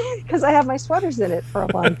 Yeah. Because I have my sweaters in it for a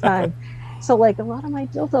long time. So like a lot of my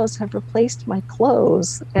dildos have replaced my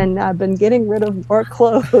clothes, and I've been getting rid of more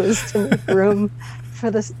clothes to make room for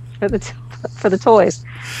the toys.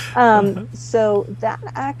 So that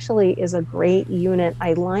actually is a great unit.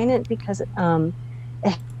 I line it because it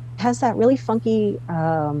has that really funky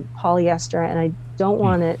polyester, and I don't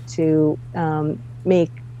want it to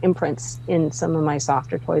make imprints in some of my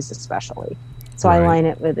softer toys especially. So I line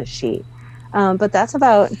it with a sheet. But that's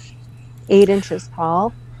about 8 inches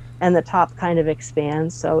tall. And the top kind of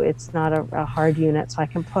expands, so it's not a hard unit, so I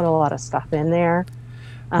can put a lot of stuff in there.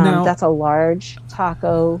 That's a large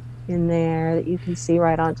taco in there that you can see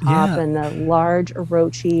right on top, and a large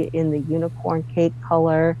Orochi in the unicorn cake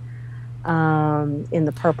color, in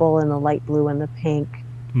the purple and the light blue and the pink,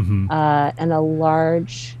 and a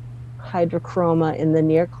large hydrochroma in the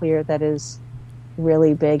near clear that is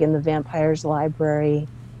really big in the Vampire's Library.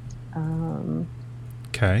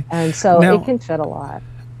 Okay. And so it can fit a lot.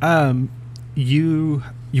 You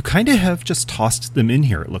kind of have just tossed them in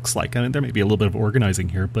here, it looks like. I mean, there may be a little bit of organizing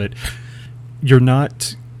here, but you're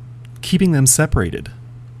not keeping them separated.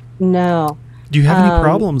 No. Do you have any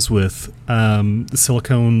problems with the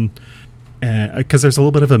silicone? Because there's a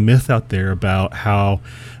little bit of a myth out there about how,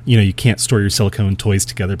 you can't store your silicone toys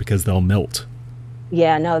together because they'll melt.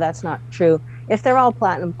 Yeah, no, that's not true. If they're all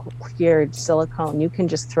platinum cured silicone, you can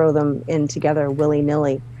just throw them in together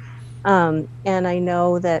willy-nilly. And I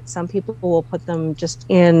know that some people will put them just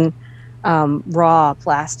in raw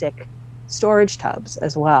plastic storage tubs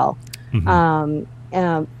as well.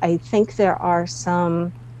 I think there are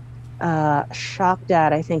some Shop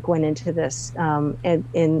Dad, I think, went into this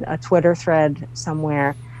in a Twitter thread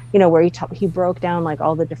somewhere, where he broke down like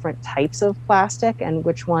all the different types of plastic and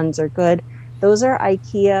which ones are good. Those are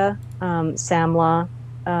IKEA, Samla.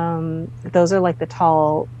 Those are like the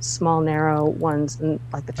tall, small, narrow ones, and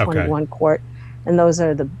like the 21 quart, and those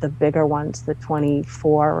are the bigger ones, the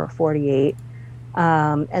 24 or 48,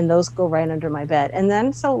 and those go right under my bed. And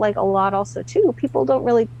then so like a lot also too, people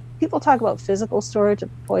talk about physical storage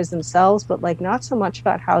of toys themselves, but like not so much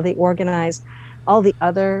about how they organize all the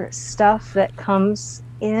other stuff that comes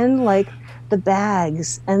in, like the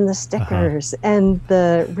bags and the stickers and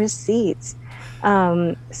the receipts.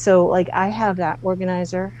 So like I have that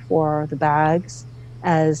organizer for the bags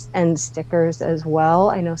and stickers as well.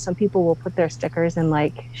 I know some people will put their stickers in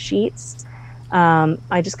like sheets.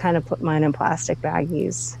 I just kind of put mine in plastic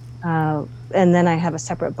baggies. And then I have a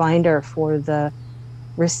separate binder for the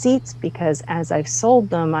receipts, because as I've sold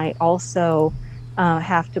them, I also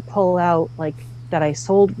have to pull out like that I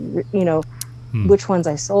sold, which ones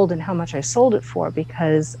I sold and how much I sold it for,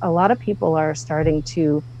 because a lot of people are starting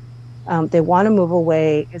to they want to move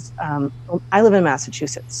away. I live in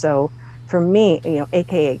Massachusetts, so for me,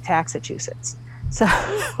 AKA Taxachusetts. So,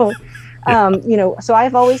 so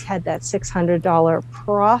I've always had that $600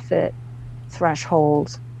 profit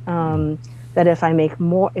threshold. That if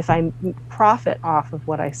I profit off of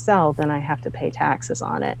what I sell, then I have to pay taxes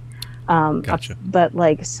on it. Gotcha. But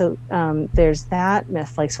there's that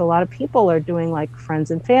myth. So a lot of people are doing like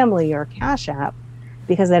friends and family or Cash App,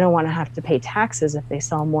 because they don't want to have to pay taxes if they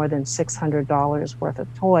sell more than $600 worth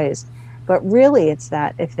of toys. But really it's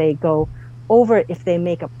that if they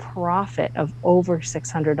make a profit of over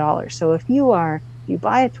 $600. So if you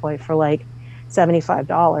buy a toy for like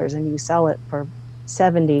 $75 and you sell it for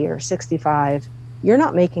 $70 or $65, you're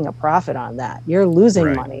not making a profit on that. You're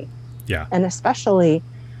losing money. Yeah. And especially,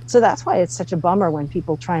 so that's why it's such a bummer when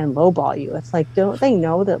people try and lowball you. It's like, don't they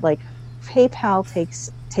know that like PayPal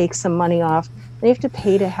takes some money off? They have to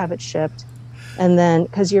pay to have it shipped, and then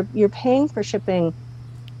because you're paying for shipping,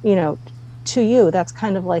 to you, that's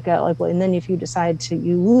kind of like and then if you decide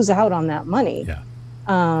you lose out on that money. Yeah.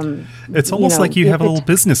 It's almost like you have a little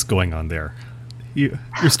business going on there. You're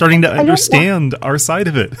starting to understand our side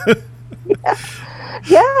of it.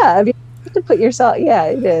 Yeah. I mean, you have to put yourself,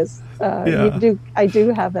 it is. I do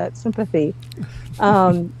have that sympathy,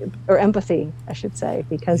 or empathy, I should say,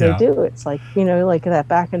 because I do. It's like, like that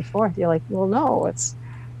back and forth. You're like, well, no, it's,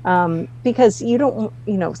 because you don't,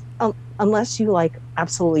 unless you like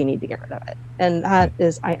absolutely need to get rid of it. And that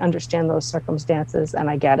is, I understand those circumstances and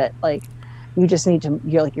I get it. Like, you just need to,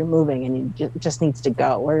 you're moving and it just needs to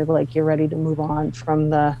go, or like you're ready to move on from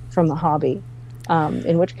the hobby.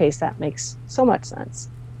 In which case that makes so much sense.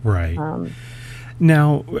 Right.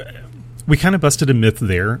 Now, we kind of busted a myth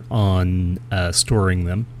there on storing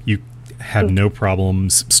them. You have no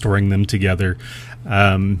problems storing them together.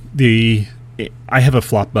 I have a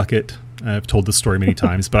flop bucket. I've told this story many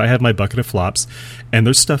times, but I have my bucket of flops, and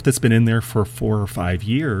there's stuff that's been in there for 4 or 5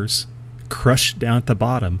 years, crushed down at the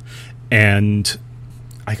bottom, and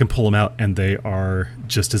I can pull them out, and they are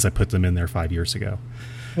just as I put them in there 5 years ago.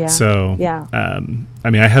 Yeah. So, yeah. I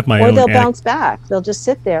mean, I have my own. Or they'll bounce back. They'll just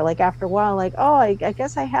sit there, like after a while, like, oh, I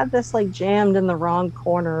guess I had this like jammed in the wrong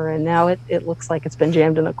corner, and now it looks like it's been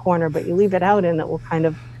jammed in the corner. But you leave it out, and it will kind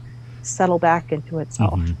of settle back into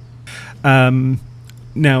itself. Mm-hmm.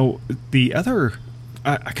 Now, the other,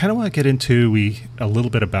 I kind of want to get into a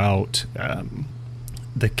little bit about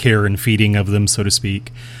the care and feeding of them, so to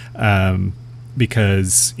speak,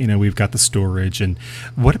 because we've got the storage. And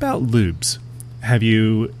what about lubes? Have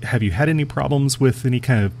you had any problems with any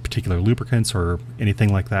kind of particular lubricants or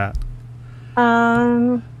anything like that?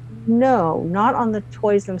 No, not on the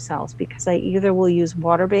toys themselves, because I either will use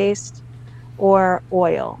water-based or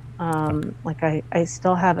oil. Like I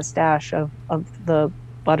still have a stash of the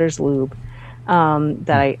Butters lube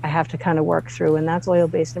that I have to kind of work through, and that's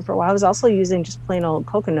oil-based. And for a while I was also using just plain old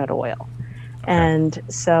coconut oil. Okay. And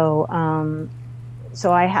so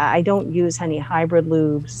I don't use any hybrid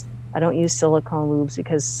lubes. I don't use silicone lubes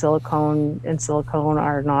because silicone and silicone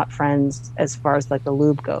are not friends as far as like the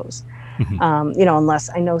lube goes. Mm-hmm. Unless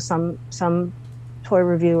I know some toy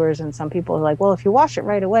reviewers and some people are like, well, if you wash it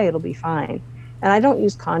right away, it'll be fine. And I don't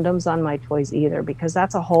use condoms on my toys either, because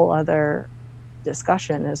that's a whole other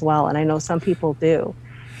discussion as well. And I know some people do.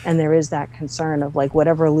 And there is that concern of like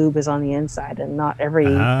whatever lube is on the inside, and not every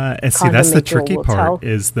and see, that's the tricky part,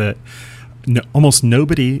 is that almost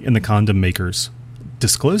nobody in the condom makers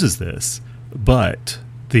discloses this, but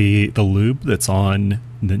the lube that's on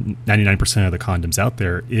the 99% of the condoms out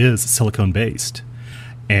there is silicone based,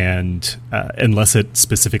 and unless it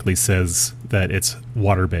specifically says that it's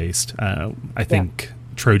water based, I think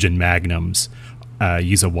Trojan Magnums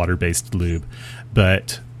use a water based lube,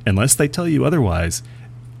 but unless they tell you otherwise,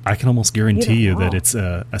 I can almost guarantee you that it's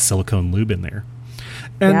a silicone lube in there.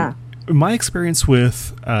 And my experience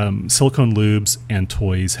with silicone lubes and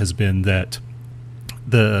toys has been that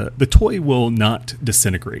the toy will not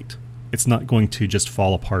disintegrate. It's not going to just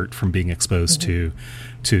fall apart from being exposed to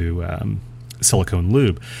silicone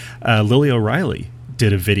lube. Lily O'Reilly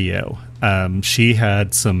did a video. She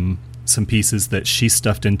had some pieces that she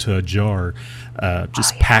stuffed into a jar,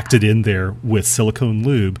 packed it in there with silicone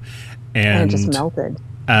lube, and it just melted.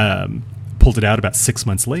 Pulled it out about 6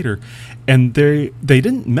 months later, and they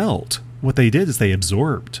didn't melt. What they did is they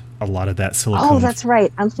absorbed a lot of that silicone. Oh, that's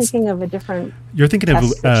right. I'm thinking of a different. You're thinking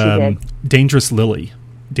of Dangerous Lily.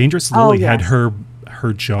 Dangerous Lily had her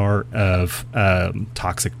jar of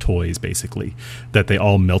toxic toys, basically, that they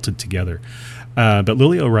all melted together. But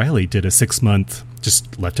Lily O'Reilly did a 6 month,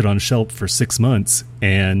 just left it on a shelf for 6 months,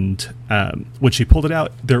 and when she pulled it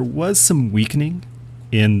out, there was some weakening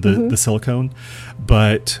in the silicone,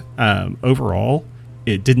 but overall,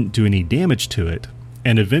 it didn't do any damage to it.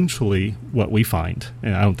 And eventually what we find,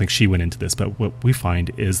 and I don't think she went into this, but what we find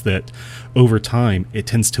is that over time it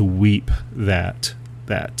tends to weep that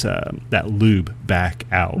lube back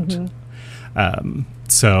out.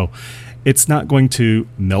 So it's not going to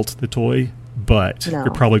melt the toy, but you're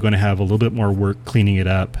probably going to have a little bit more work cleaning it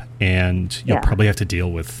up, and you'll probably have to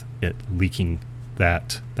deal with it leaking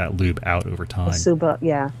that lube out over time.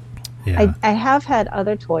 I have had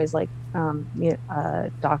other toys like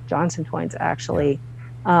Doc Johnson toys actually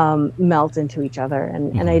melt into each other,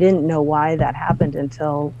 and I didn't know why that happened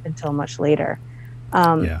until much later.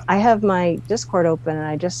 I have my Discord open, and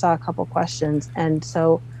I just saw a couple questions, and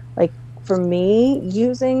so like for me,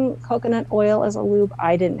 using coconut oil as a lube,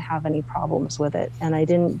 I didn't have any problems with it, and I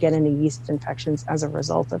didn't get any yeast infections as a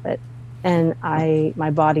result of it. And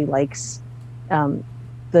my body likes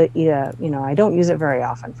I don't use it very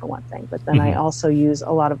often, for one thing, but then I also use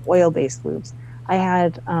a lot of oil-based lubes. I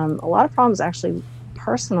had a lot of problems actually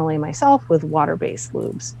personally myself with water-based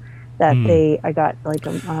lubes that I got like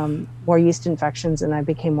more yeast infections and I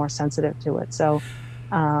became more sensitive to it. So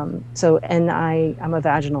I'm a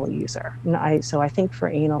vaginal user. And so I think for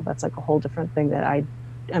anal, that's like a whole different thing that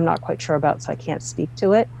I'm not quite sure about, so I can't speak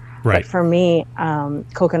to it. Right. But for me,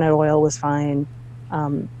 coconut oil was fine.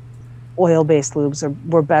 Oil-based lubes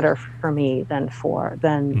were better for me than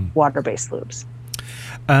water-based lubes.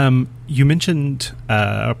 You mentioned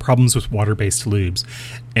problems with water-based lubes,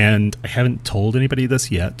 and I haven't told anybody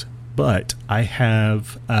this yet, but I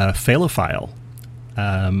have Failofile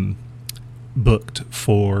booked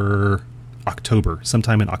for October,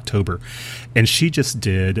 sometime in October, and she just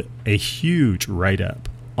did a huge write-up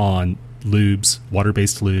on lubes,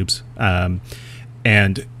 water-based lubes,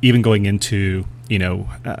 and even going into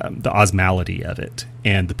the osmolality of it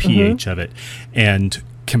and the pH of it, and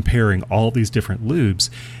comparing all these different lubes.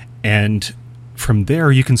 And from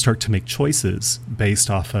there, you can start to make choices based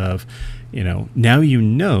off of,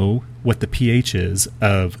 now what the pH is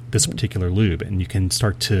of this particular lube, and you can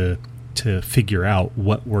start to figure out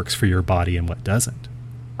what works for your body and what doesn't.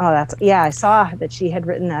 Oh, I saw that she had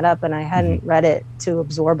written that up, and I hadn't read it to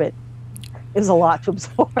absorb it. It was a lot to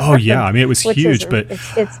absorb. Oh yeah, I mean, it was huge, but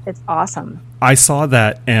it's awesome. I saw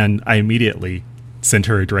that and I immediately sent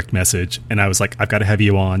her a direct message, and I was like, I've got to have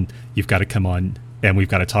you on. You've got to come on, and we've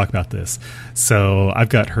got to talk about this. So I've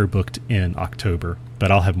got her booked in October,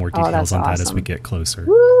 but I'll have more details on that as we get closer.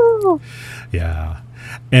 Woo! Yeah.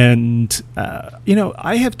 And,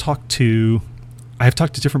 I have talked to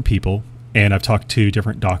different people, and I've talked to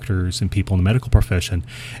different doctors and people in the medical profession,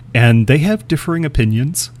 and they have differing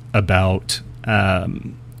opinions about, I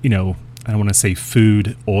don't want to say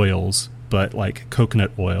food oils, but like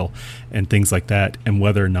coconut oil and things like that, and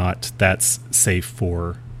whether or not that's safe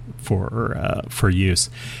for use.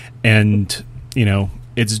 And,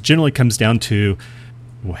 it generally comes down to,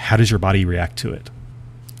 how does your body react to it?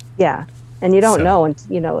 Yeah. And you don't know, and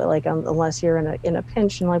unless you're in a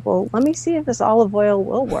pinch, and like, well, let me see if this olive oil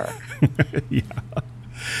will work. Yeah.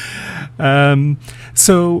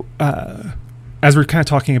 So as we're kind of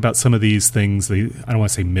talking about some of these things, I don't want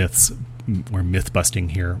to say myths. We're myth busting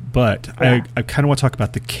here, but yeah. I kind of want to talk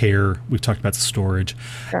about the care. We've talked about the storage,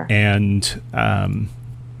 sure. And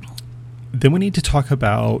then we need to talk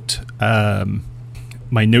about.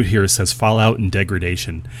 My note here says fallout and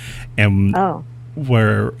degradation, and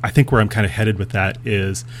where I'm kind of headed with that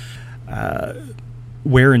is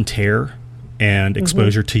wear and tear and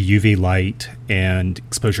exposure to UV light and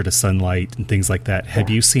exposure to sunlight and things like that. Have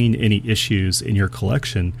you seen any issues in your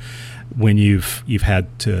collection when you've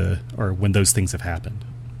had to, or when those things have happened?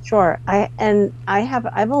 Sure.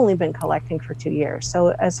 I've only been collecting for 2 years. So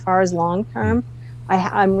as far as long term,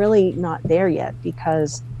 I'm really not there yet,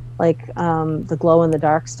 because the glow in the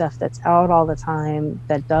dark stuff that's out all the time,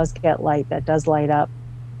 that does get light, that does light up.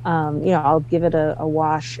 I'll give it a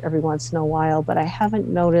wash every once in a while, but I haven't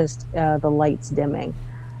noticed the lights dimming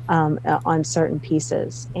on certain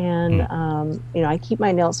pieces. And, I keep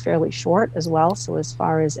my nails fairly short as well. So as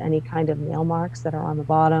far as any kind of nail marks that are on the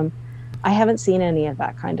bottom, I haven't seen any of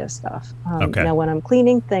that kind of stuff. Now, when I'm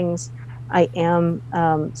cleaning things, I am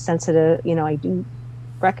sensitive. I do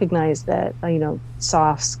recognize that,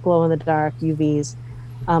 softs, glow in the dark, UVs.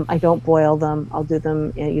 I don't boil them. I'll do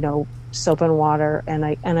them, soap and water, and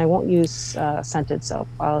I won't use scented soap.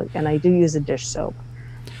 And I do use a dish soap.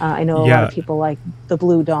 I know a lot of people like the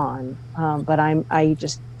Blue Dawn, but I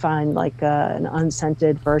just find like an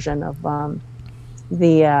unscented version of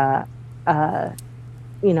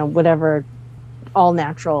whatever all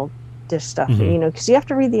natural dish stuff, because you have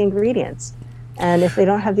to read the ingredients. And if they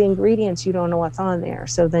don't have the ingredients, you don't know what's on there.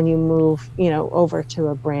 So then you move, over to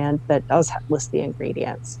a brand that does list the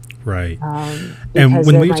ingredients. Right. And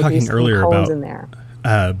when we were talking earlier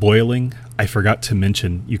about boiling, I forgot to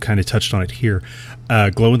mention, you kind of touched on it here.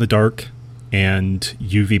 Glow in the dark and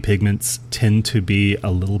UV pigments tend to be a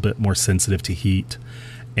little bit more sensitive to heat.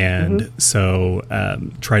 And so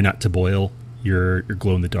try not to boil your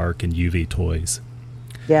glow in the dark and UV toys.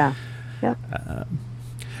 Yeah. Yeah.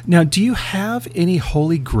 Now, do you have any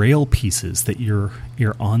Holy Grail pieces that you're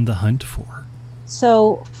on the hunt for?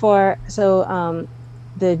 So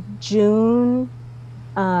the June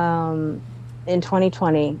in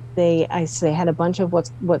 2020, they had a bunch of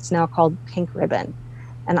what's now called pink ribbon,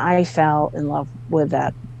 and I fell in love with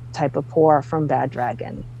that type of pour from Bad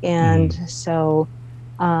Dragon, and so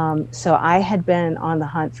I had been on the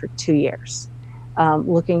hunt for 2 years.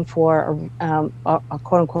 Looking for a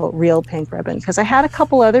quote unquote real pink ribbon, because I had a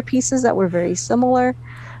couple other pieces that were very similar,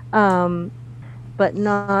 but but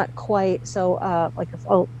not quite. So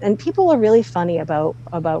and people are really funny about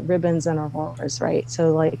ribbons and auroras, right?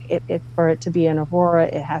 So like for it to be an aurora,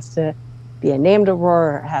 it has to be a named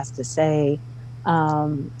aurora. It has to say,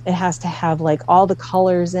 it has to have like all the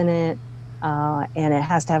colors in it. And it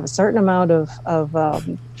has to have a certain amount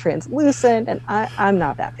of translucent, and I'm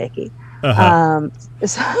not that picky.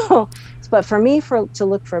 So, but for me, to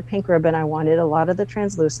look for a pink ribbon, I wanted a lot of the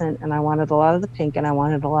translucent, and I wanted a lot of the pink, and I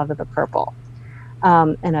wanted a lot of the purple.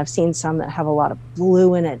 And I've seen some that have a lot of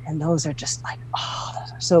blue in it, and those are just like, oh,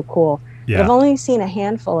 those are so cool. Yeah. But I've only seen a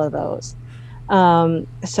handful of those.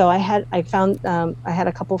 So I had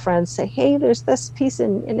a couple friends say, hey, there's this piece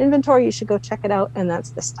in inventory, you should go check it out. And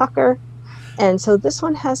that's this Tucker. And so this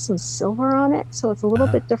one has some silver on it, so it's a little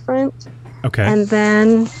bit different. Okay. And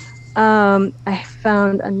then I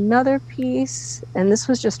found another piece, and this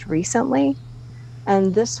was just recently.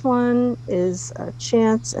 And this one is a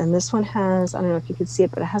Chance, and this one has, I don't know if you could see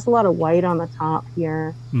it, but it has a lot of white on the top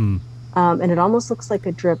here. And it almost looks like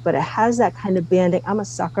a drip, but it has that kind of banding. I'm a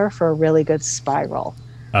sucker for a really good spiral.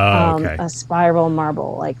 Okay. A spiral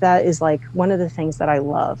marble. Like that is like one of the things that I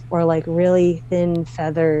love. Or like really thin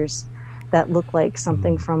feathers that look like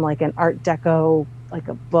something from like an Art Deco, like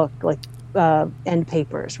a book, like end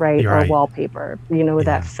papers, right? Or wallpaper, with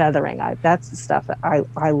that feathering. That's the stuff that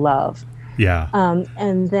I love. Yeah.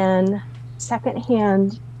 And then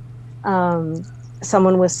secondhand,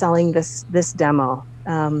 someone was selling this demo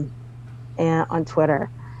on Twitter.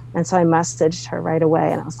 And so I messaged her right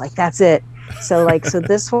away, and I was like, that's it. So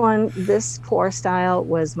this core style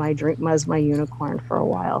was my unicorn for a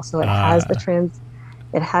while. So it has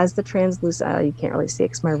the translucent, you can't really see it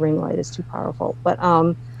because my ring light is too powerful, but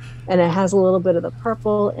and it has a little bit of the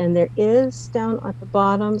purple, and there is down at the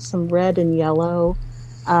bottom some red and yellow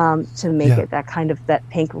to make it that kind of that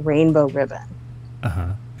pink rainbow ribbon.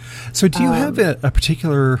 So do you have a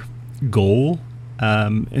particular goal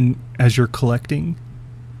as you're collecting?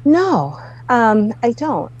 No, I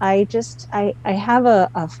don't. I have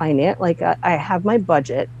a finance, I have my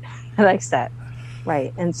budget that I set,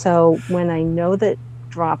 right? And so when I know that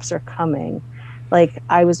drops are coming, like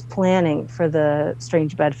I was planning for the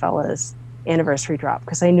Strange Bedfellows anniversary drop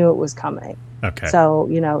because I knew it was coming. Okay. So,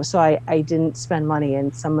 I didn't spend money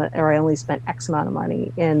in I only spent X amount of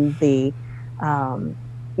money in the,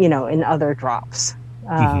 in other drops.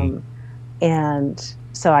 And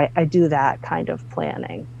so I do that kind of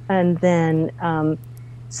planning. And then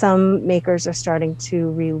some makers are starting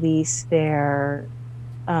to release their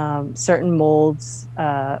certain molds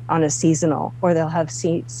on a seasonal, or they'll have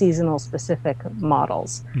seasonal specific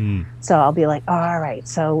models. So I'll be like, all right,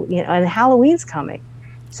 so, and Halloween's coming.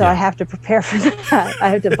 So I have to prepare for that. I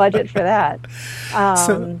have to budget for that.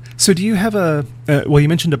 So do you have you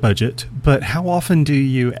mentioned a budget, but how often do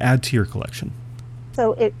you add to your collection?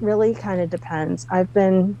 So it really kind of depends. I've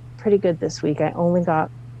been pretty good this week. I only got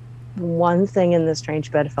one thing in the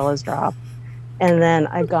Strange Bedfellows drop, and then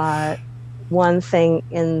I got one thing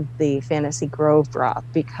in the Fantasy Grove drop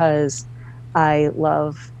because I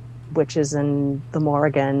love witches and the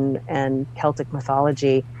Morrigan and Celtic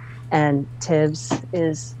mythology, and Tibbs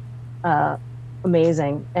is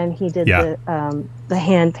amazing, and he did the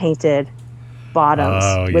hand painted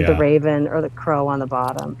bottoms with the raven or the crow on the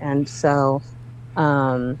bottom, and so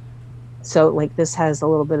like this has a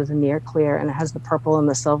little bit of the near clear, and it has the purple and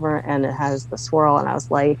the silver, and it has the swirl, and I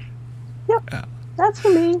was like, yep, that's for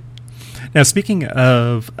me. Now, speaking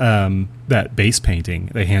of that base painting,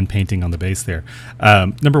 the hand painting on the base there,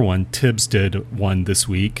 number one, Tibbs did one this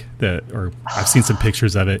week I've seen some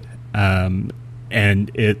pictures of it,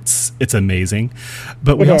 and it's amazing.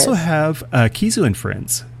 But we also have Kizu and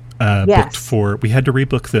Friends booked for. We had to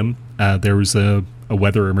rebook them. There was a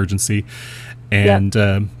weather emergency,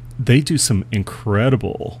 and they do some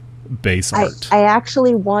incredible base art. I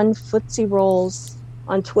actually won Footsie Rolls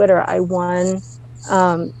on Twitter. I won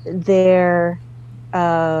their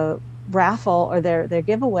raffle or their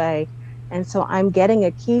giveaway, and so I'm getting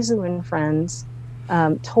a Kizu and Friends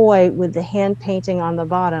toy with the hand painting on the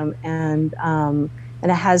bottom, and it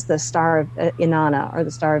has the Star of Inanna or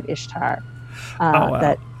the Star of Ishtar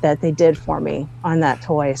that they did for me on that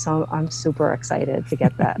toy. So I'm super excited to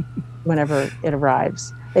get that whenever it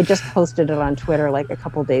arrives. They just posted it on Twitter like a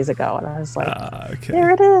couple days ago, and I was like,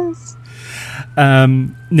 there it is.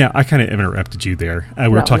 Now, I kind of interrupted you there. We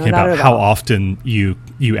were talking about how often you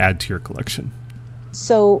add to your collection.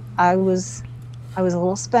 So I was a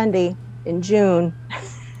little spendy in June.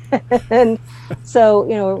 And so,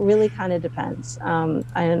 it really kind of depends. And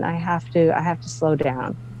I have to slow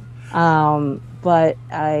down. But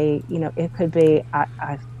it could be,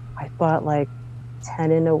 I bought like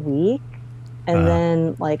 10 in a week. and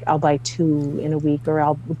then like I'll buy 2 in a week, or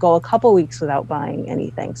I'll go a couple weeks without buying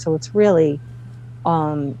anything. So it's really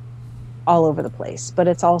all over the place, but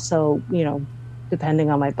it's also, depending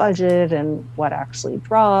on my budget and what actually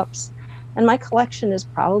drops. And my collection is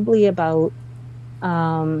probably about,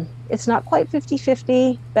 it's not quite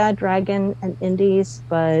 50-50 Bad Dragon and indies,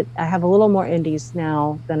 but I have a little more indies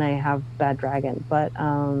now than I have Bad Dragon. But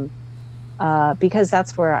because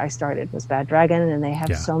that's where I started, was Bad Dragon, and they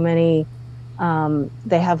have so many.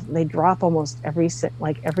 They drop almost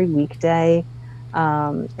every weekday,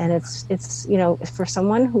 and it's for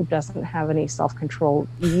someone who doesn't have any self-control,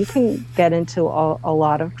 you can get into a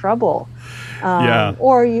lot of trouble,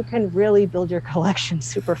 or you can really build your collection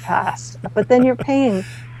super fast. But then you're paying,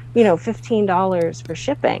 $15 for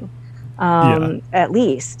shipping, at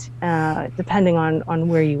least, depending on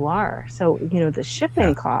where you are. So the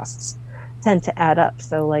shipping costs tend to add up.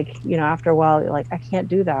 So after a while, you're like, I can't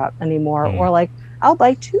do that anymore. Or like, I'll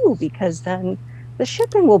buy 2 because then the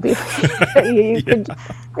shipping will be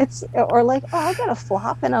or like, oh, I'll get a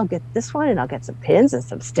flop and I'll get this one and I'll get some pins and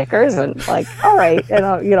some stickers and like, all right, and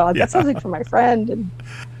I'll get something for my friend. And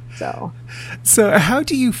so how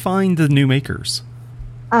do you find the new makers?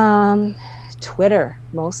 Twitter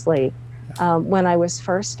mostly. When I was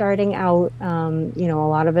first starting out, a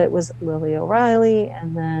lot of it was Lily O'Reilly,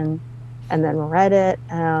 and then Reddit.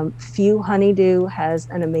 Few Honeydew has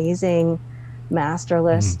an amazing master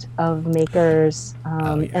list of makers.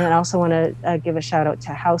 And I also want to give a shout out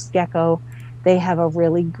to House Gecko. They have a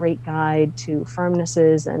really great guide to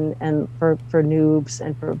firmnesses and for noobs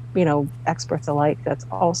and for experts alike. That's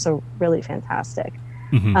also really fantastic.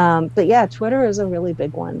 But yeah, Twitter is a really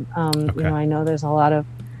big one. I know there's a lot of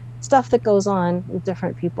stuff that goes on with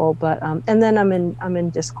different people, but and then I'm in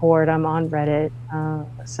Discord, I'm on Reddit.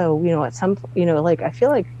 So at some I feel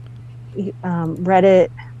like Reddit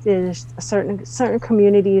is certain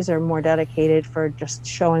communities are more dedicated for just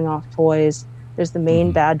showing off toys. There's the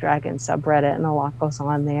main Bad Dragon subreddit, and a lot goes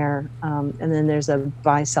on there. And then there's a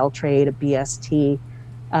buy sell trade, a BST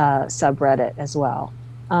subreddit as well.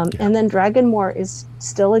 And then Dragon War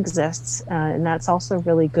still exists, and that's also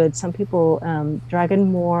really good. Some people,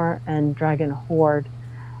 Dragon War and Dragon Horde,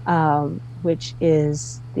 which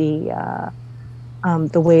is the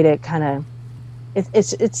way to kind of,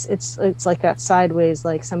 it's like that sideways.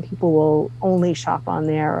 Like some people will only shop on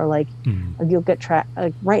there, or like you'll get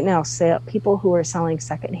right now. People who are selling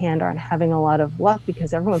secondhand aren't having a lot of luck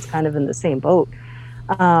because everyone's kind of in the same boat.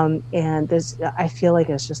 And I feel like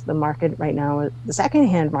it's just the market right now. The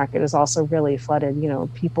secondhand market is also really flooded.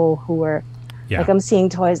 People who are like, I'm seeing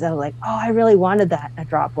toys that are like, oh, I really wanted that. I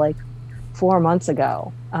dropped like 4 months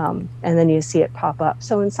ago. And then you see it pop up.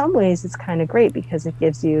 So in some ways it's kind of great because it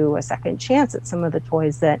gives you a second chance at some of the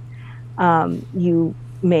toys that, you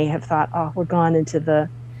may have thought, oh, we're gone into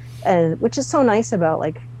which is so nice about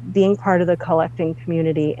like being part of the collecting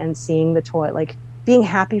community and seeing the toy, like being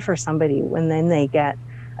happy for somebody when then they get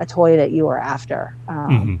a toy that you are after,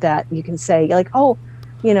 that you can say like, oh,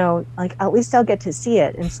 like at least I'll get to see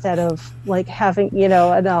it instead of like having,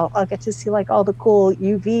 and I'll get to see like all the cool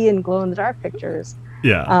UV and glow in the dark pictures.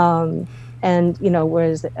 And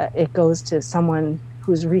whereas it goes to someone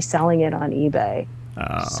who's reselling it on eBay.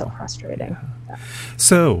 So frustrating.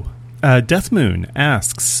 So Death Moon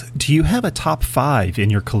asks, do you have a top 5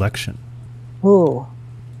 in your collection? Ooh.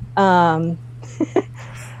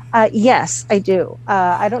 Yes, I do.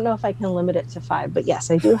 I don't know if I can limit it to 5, but yes,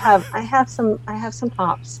 I do have. I have some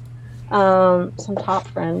tops, some top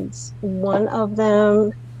friends. One of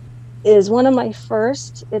them is one of my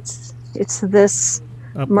first. It's this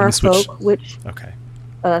Merfolk, which okay.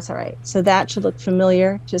 Oh, that's all right. So that should look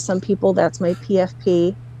familiar to some people. That's my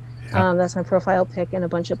PFP. That's my profile pick in a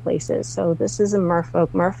bunch of places. So this is a Merfolk.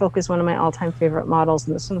 Merfolk is one of my all-time favorite models,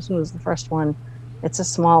 and this one was the first one. It's a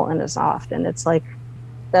small and a soft, and it's like,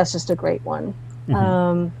 that's just a great one.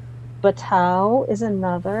 Battao is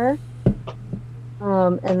another,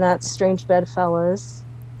 and that's Strange Bedfellas,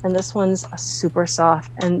 and this one's a super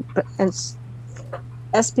soft, and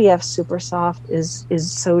SPF super soft is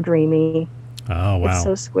so dreamy. Oh wow! It's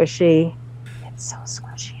so squishy. It's so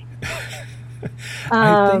squishy.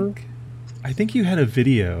 I think you had a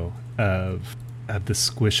video of the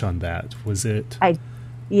squish on that. Was it?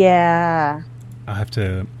 Yeah. I'll have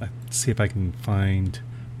to see if I can find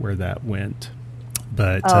where that went.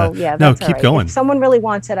 But that's keep going. If someone really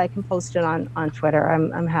wants it, I can post it on Twitter.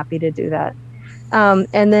 I'm happy to do that.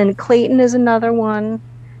 And then Clayton is another one.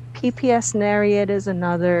 PPS Nariad is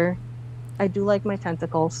another. I do like my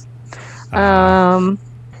tentacles. And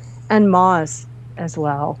Moz as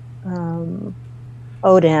well.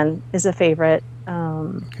 Odin is a favorite.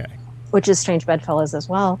 Okay. which is Strange Bedfellows as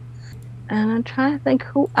well. And I'm trying to think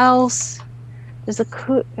who else. There's a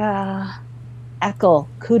Eckle.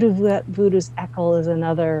 Kudu Voodoo's Eckle is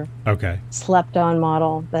another slept on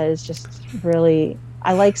model that is just really,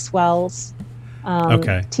 I like Swells.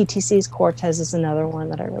 TTC's Cortez is another one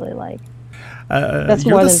that I really like. That's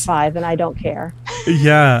more than 5 and I don't care.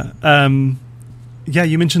 Yeah.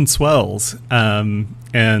 You mentioned Swells.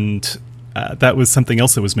 And that was something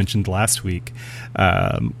else that was mentioned last week,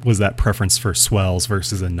 was that preference for Swells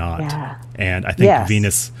versus a knot. Yeah. And I think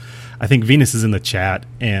Venus is in the chat,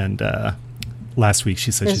 and last week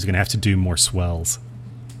she said she's going to have to do more Swells.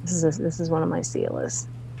 This is one of my Ceilas.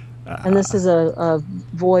 And this is a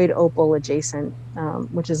void opal adjacent,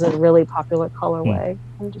 which is a really popular colorway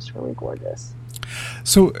and just really gorgeous.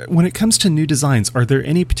 So when it comes to new designs, are there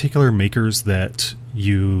any particular makers that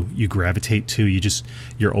you gravitate to?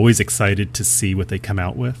 You're always excited to see what they come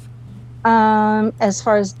out with? As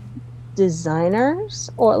far as designers,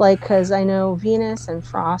 or like, because I know Venus and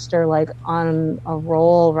Frost are like on a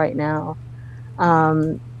roll right now,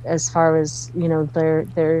 as far as, you know,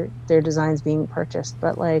 their designs being purchased.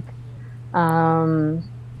 But like,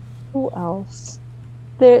 who else?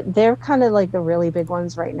 They're kind of like the really big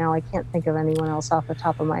ones right now. I can't think of anyone else off the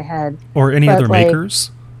top of my head. Or any other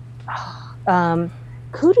makers?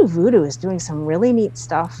 Kudu Voodoo is doing some really neat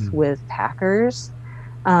stuff with Packers,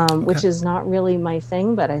 which is not really my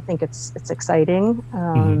thing, but I think it's exciting.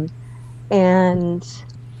 And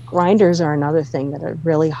grinders are another thing that are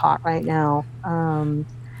really hot right now.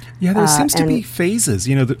 There seems to be phases.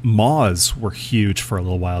 You know, the Moths were huge for a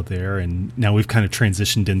little while there, and now we've kind of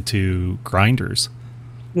transitioned into grinders.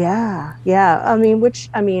 Yeah. I mean,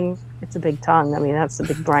 it's a big tongue. I mean, that's a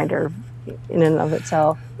big grinder in and of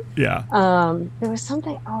itself. Yeah. There was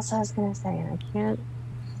something else I was going to say, and I can't,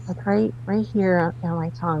 like right here on my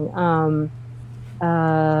tongue.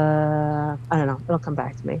 I don't know. It'll come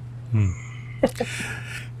back to me.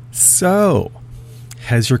 So,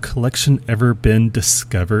 has your collection ever been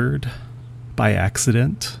discovered by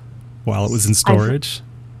accident while it was in storage?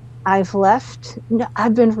 I've left. No,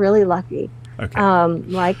 I've been really lucky. Okay.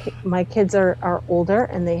 My kids are older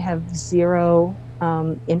and they have zero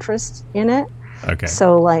interest in it. Okay.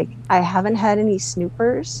 So like I haven't had any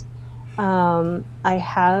snoopers. I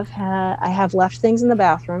have left things in the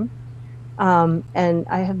bathroom. And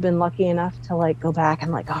I have been lucky enough to like go back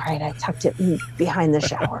and like, all right, I tucked it behind the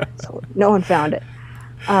shower, so no one found it.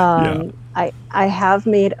 I have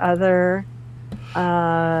made other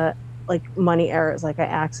like money errors. Like I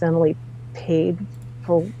accidentally paid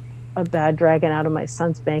for a bad dragon out of my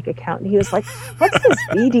son's bank account, and he was like, "What's this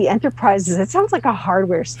BD Enterprises? It sounds like a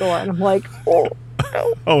hardware store." And I'm like, "Oh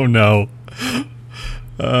no!" Oh no!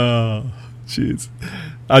 Jeez.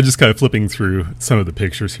 I'm just kind of flipping through some of the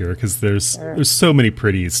pictures here because there's so many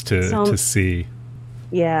pretties to see.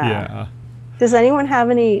 Yeah. Does anyone have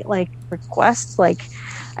any like requests? Like,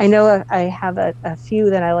 I know I have a few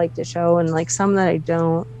that I like to show, and like some that I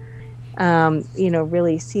don't,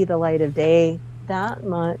 really see the light of day that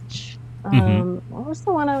much. What was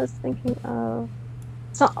the one I was thinking of?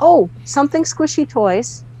 Something Squishy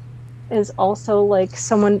Toys is also like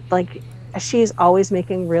someone like she's always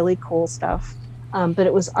making really cool stuff. But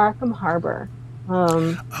it was Arkham Harbor.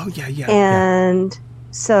 And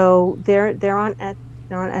so they're on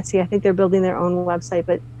Etsy. I think they're building their own website,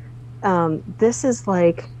 but this is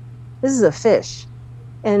a fish,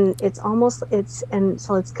 and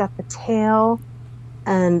so it's got the tail,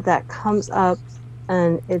 and that comes up,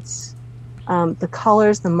 and it's the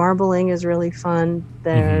colors, the marbling is really fun.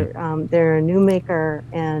 They're a new maker,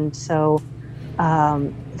 and so.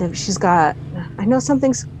 She's got, I know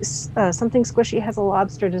something Squishy has a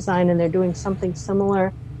lobster design, and they're doing something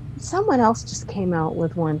similar. Someone else just came out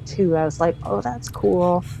with one too. I was like, oh, that's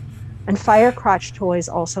cool. And Firecrotch Toys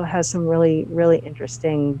also has some really, really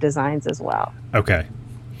interesting designs as well. Okay.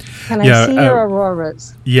 Can I see your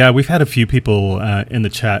Auroras? Yeah, we've had a few people in the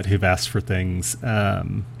chat who've asked for things. They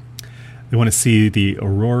want to see the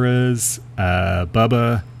Auroras,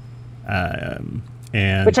 Bubba,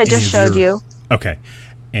 and which I just showed you. Okay.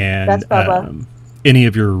 And that's Bubba. Any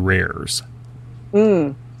of your rares.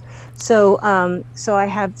 So I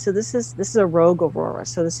have, this is a Rogue Aurora.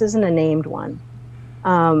 So this isn't a named one.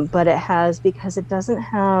 But it has, because it doesn't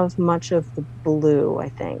have much of the blue, I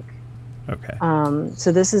think. Okay.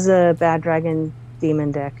 So this is a Bad Dragon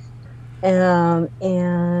Demon deck.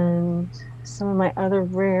 And some of my other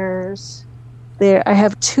rares there, I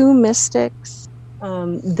have 2 Mystics.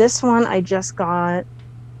 This one I just got,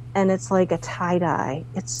 and it's like a tie-dye.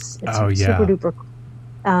 It's super duper.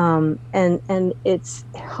 And it's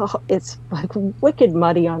like wicked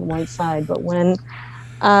muddy on one side, but when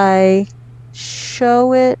I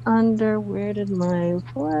show it under, where did my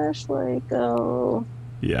flashlight go?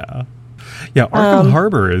 Yeah. Yeah, Arkham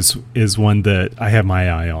Harbor is one that I have my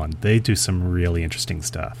eye on. They do some really interesting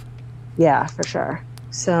stuff. Yeah, for sure.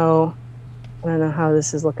 So I don't know how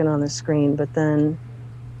this is looking on the screen, but then,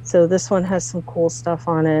 so this one has some cool stuff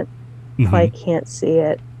on it. If I can't see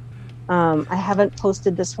it. I haven't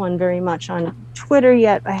posted this one very much on Twitter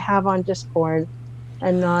yet. I have on Discord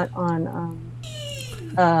and not on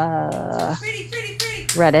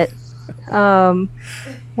Reddit.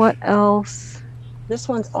 What else? This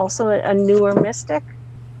one's also a newer Mystic.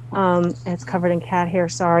 It's covered in cat hair,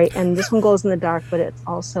 sorry. And this one glows in the dark, but it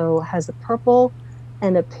also has a purple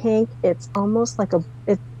and a pink. It's almost like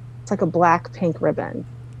it's like a black pink ribbon.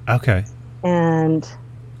 Okay. And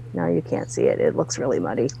now you can't see it. It looks really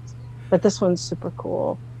muddy. But this one's super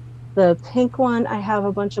cool. The pink one, I have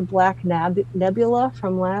a bunch of black nebula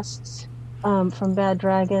from from Bad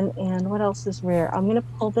Dragon. And what else is rare? I'm going to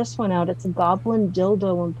pull this one out. It's a Goblin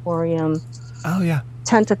Dildo Emporium. Oh, yeah.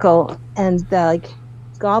 Tentacle. And the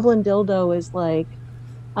Goblin Dildo is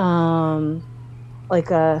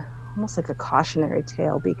almost like a cautionary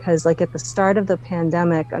tale, because at the start of the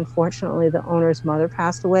pandemic, unfortunately, the owner's mother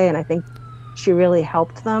passed away, and I think she really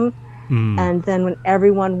helped them. And then when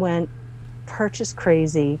everyone went purchase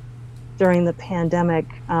crazy during the pandemic,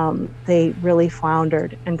 they really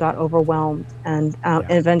floundered and got overwhelmed and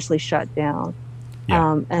eventually shut down.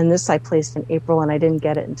 And this I placed in April, and I didn't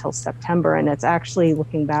get it until September. And it's actually,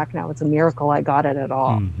 looking back now, it's a miracle I got it at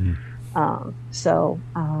all. So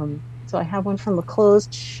I have one from a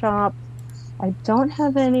closed shop. I don't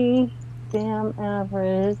have any Damn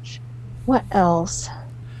Average. What else?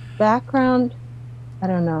 Background? I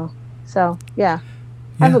don't know. So I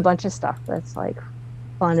have a bunch of stuff that's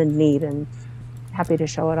fun and neat, and happy to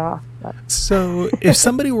show it off. But. So if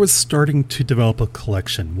somebody was starting to develop a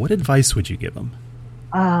collection, what advice would you give them?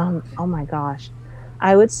 Oh my gosh.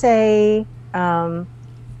 I would say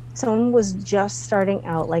someone was just starting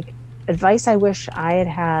out, advice I wish I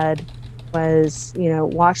had was,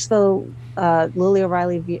 watch the Lily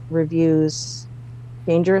O'Reilly reviews,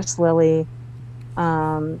 Dangerous Lily.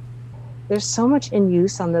 There's so much in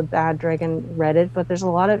use on the Bad Dragon Reddit, but there's a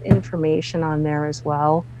lot of information on there as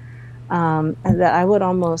well. And that I would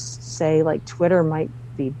almost say Twitter might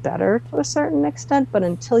be better to a certain extent, but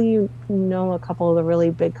until you know a couple of the really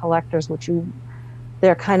big collectors,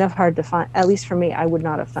 they're kind of hard to find. At least for me, I would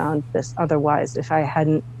not have found this otherwise if I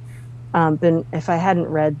hadn't read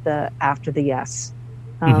the After the Yes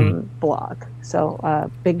blog. So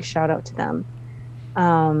big shout out to them.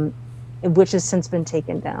 Which has since been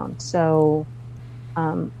taken down. So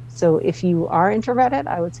if you are into Reddit,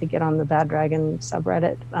 I would say get on the Bad Dragon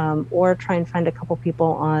subreddit, or try and find a couple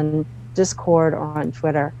people on Discord or on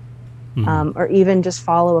Twitter, or even just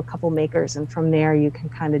follow a couple makers, and from there you can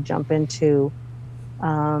kind of jump into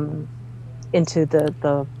the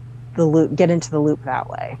loop, get into the loop that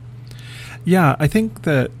way. Yeah, I think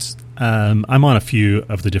that I'm on a few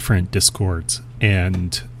of the different Discords,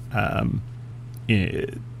 and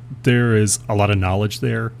there is a lot of knowledge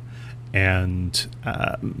there, and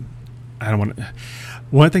I don't want to.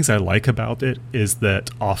 One of the things I like about it is that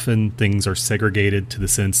often things are segregated to the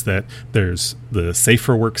sense that there's the safe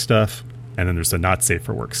for work stuff, and then there's the not safe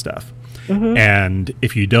for work stuff. And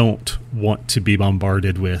if you don't want to be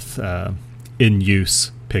bombarded with in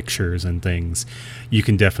use pictures and things, you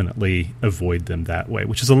can definitely avoid them that way,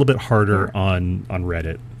 which is a little bit harder on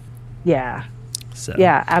Reddit. Yeah. So.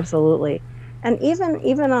 Yeah, absolutely. And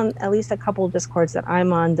even on at least a couple of Discords that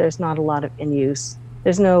I'm on, there's not a lot of in use.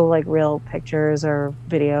 There's no real pictures or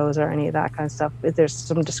videos or any of that kind of stuff. There's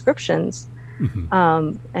some descriptions,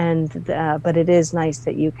 but it is nice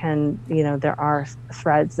that you can, there are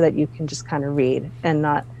threads that you can just kind of read,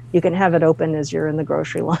 and you can have it open as you're in the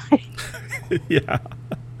grocery line. Yeah.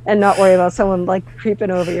 And not worry about someone creeping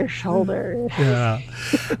over your shoulder. Yeah.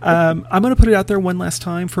 I'm going to put it out there one last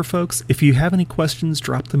time for folks. If you have any questions,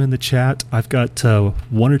 drop them in the chat. I've got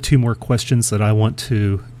one or two more questions that I want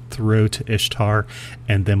to throw to Ishtar,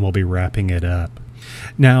 and then we'll be wrapping it up.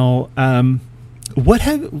 Now, what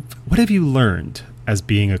have you learned as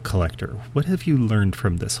being a collector? What have you learned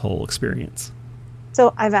from this whole experience?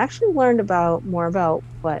 So I've actually learned more about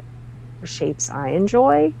what shapes I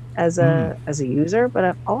enjoy as a user, but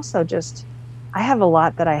I've also I have a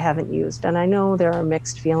lot that I haven't used, and I know there are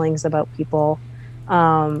mixed feelings about people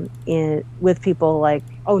with people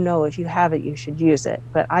oh no, if you have it you should use it,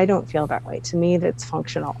 but I don't feel that way. To me, that's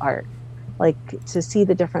functional art. To see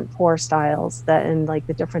the different pour styles that and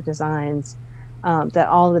the different designs that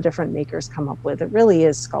all the different makers come up with, it really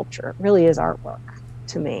is sculpture, it really is artwork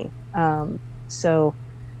to me. So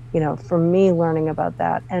for me, learning about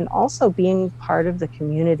that and also being part of the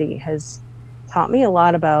community has taught me a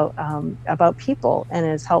lot about people, and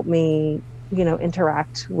has helped me,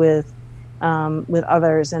 interact with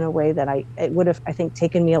others in a way that it would have, I think,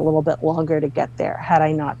 taken me a little bit longer to get there had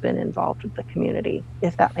I not been involved with the community,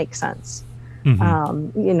 if that makes sense.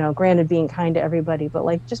 Granted, being kind to everybody, but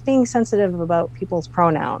like just being sensitive about people's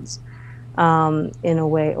pronouns in a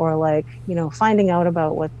way, or like, finding out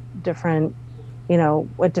about what different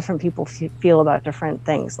people feel about different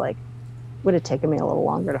things. Like, would have taken me a little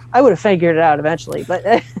longer I would have figured it out eventually, but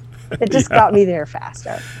it just got me there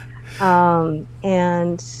faster.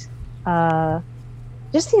 And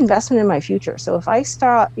just the investment in my future. So if I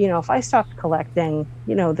stopped collecting,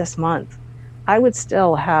 this month, I would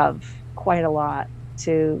still have quite a lot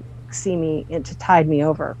to see me and to tide me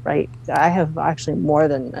over. Right. I have actually more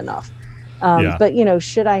than enough. But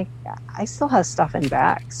I still have stuff in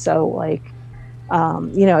bags. So like,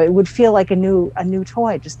 it would feel like a new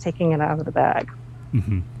toy, just taking it out of the bag.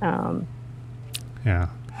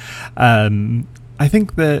 I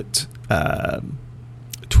think that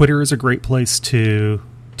Twitter is a great place to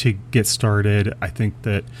get started. I think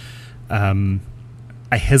that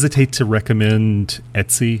I hesitate to recommend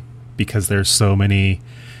Etsy because there's so many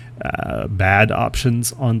bad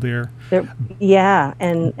options on there. And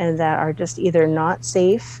that are just either not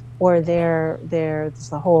safe, or there's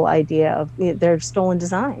the whole idea of they're stolen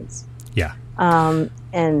designs. Yeah.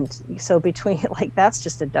 And so between, like, that's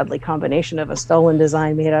just a deadly combination of a stolen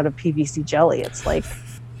design made out of PVC jelly. It's like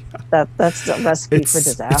that's a recipe for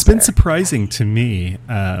disaster. It's been surprising to me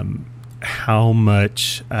how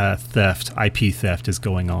much IP theft is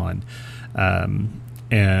going on.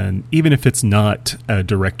 And even if it's not a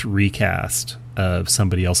direct recast of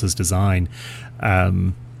somebody else's design,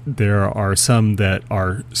 there are some that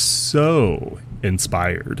are so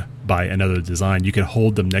inspired by another design. You can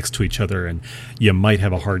hold them next to each other and you might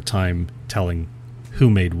have a hard time telling who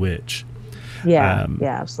made which. Yeah,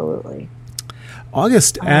 absolutely.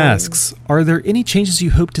 August asks, are there any changes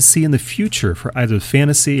you hope to see in the future for either the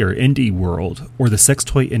fantasy or indie world or the sex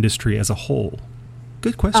toy industry as a whole?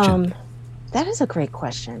 Good question. That is a great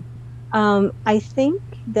question. I think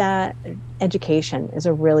that education is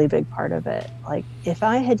a really big part of it. Like, if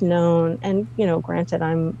I had known, and granted,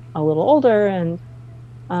 I'm a little older, and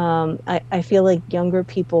I feel like younger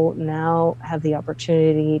people now have the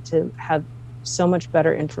opportunity to have so much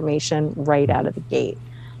better information right out of the gate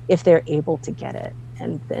if they're able to get it,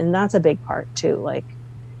 and that's a big part too. Like,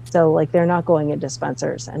 so like they're not going into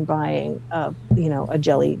Spencer's and buying a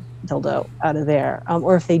jelly dildo out of there,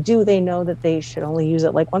 or if they do, they know that they should only use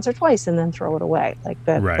it like once or twice and then throw it away, like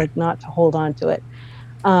that. Right. Like, not to hold on to it,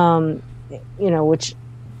 which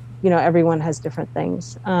everyone has different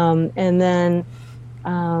things, and then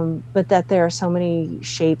but that there are so many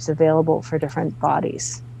shapes available for different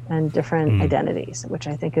bodies and different identities, which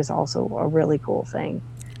I think is also a really cool thing.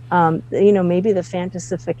 Maybe the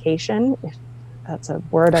fantasification, if that's a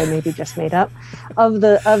word I maybe just made up, of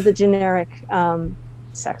the generic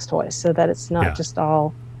sex toys, so that it's not just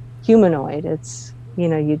all humanoid. It's,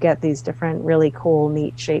 you get these different really cool,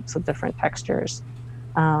 neat shapes with different textures,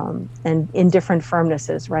 and in different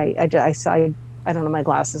firmnesses, right? I don't have my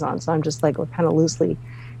glasses on, so I'm just like kind of loosely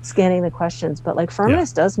scanning the questions, but like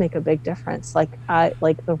firmness does make a big difference. Like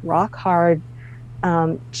the rock hard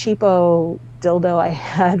cheapo dildo I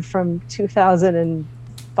had from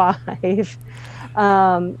 2005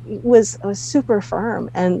 was super firm,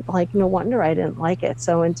 and like no wonder I didn't like it.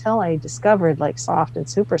 So until I discovered like soft and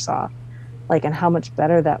super soft, like, and how much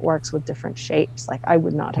better that works with different shapes, like I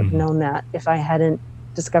would not have known that if I hadn't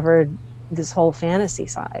discovered this whole fantasy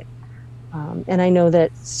side. And I know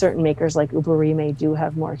that certain makers like Uberime do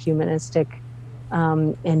have more humanistic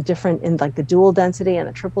and different in like the dual density and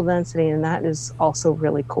the triple density, and that is also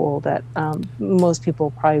really cool that most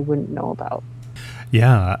people probably wouldn't know about.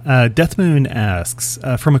 Yeah. Death Moon asks,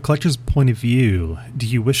 from a collector's point of view, do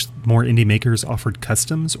you wish more indie makers offered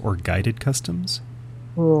customs or guided customs?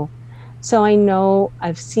 Ooh. So I know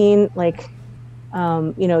I've seen like,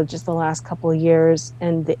 just the last couple of years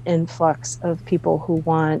and the influx of people who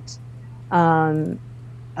want, who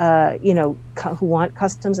want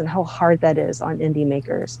customs, and how hard that is on indie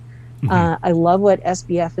makers. I love what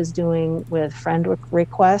SBF is doing with friend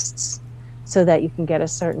requests, so that you can get a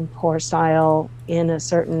certain pour style in a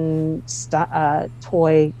certain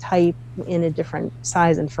toy type in a different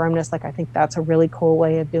size and firmness. Like, I think that's a really cool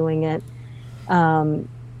way of doing it.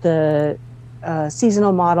 The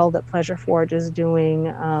seasonal model that Pleasure Forge is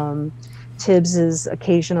doing, Tibbs's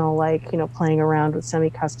occasional, playing around with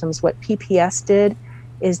semi-customs. What PPS did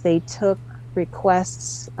is they took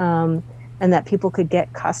requests and that people could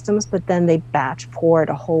get customs, but then they batch poured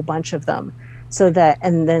a whole bunch of them, so that,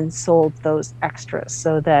 and then sold those extras,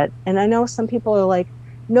 so that, and I know some people are like,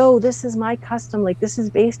 no, this is my custom, like this is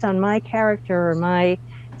based on my character or my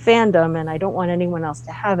fandom, and I don't want anyone else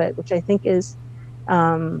to have it, which I think is,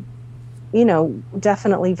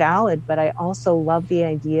 definitely valid. But I also love the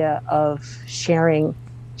idea of sharing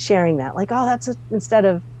that, like, oh, instead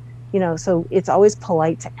of, so it's always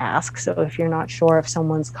polite to ask. So if you're not sure if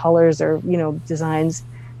someone's colors or, designs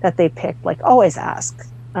that they picked, like, always ask,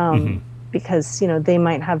 because, they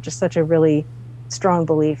might have just such a really strong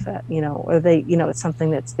belief that, or they, it's something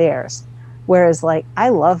that's theirs. Whereas, like, I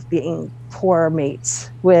love being poor mates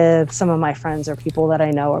with some of my friends or people that I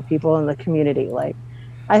know or people in the community. Like,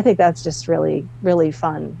 I think that's just really, really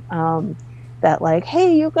fun. That, like,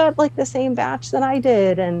 hey, you got like the same batch that I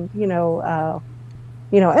did, and and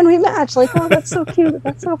we match. Like, oh, that's so cute.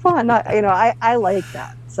 That's so fun. I like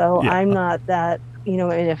that. So yeah. I'm not that.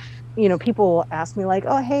 And if people will ask me like,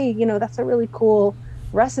 oh, hey, that's a really cool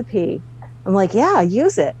recipe. I'm like, yeah,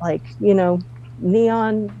 use it. Like,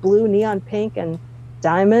 neon blue, neon pink, and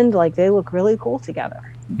diamond, like, they look really cool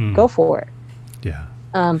together. Go for it. Yeah.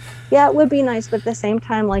 Yeah, it would be nice, but at the same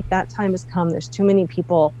time, like, that time has come. There's too many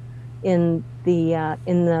people in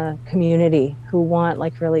the community who want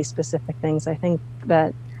like really specific things. I think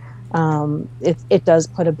that it does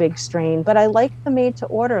put a big strain. But I like the made to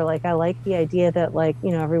order. Like, I like the idea that, like,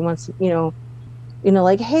 everyone's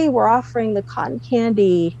like, hey, we're offering the cotton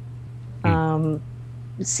candy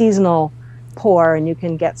seasonal pour, and you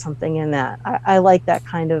can get something in that. I like that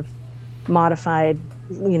kind of modified,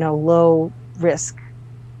 low risk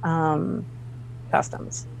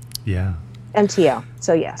customs. Yeah. MTO.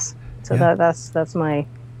 So yes. So yeah. that's my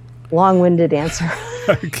long-winded answer.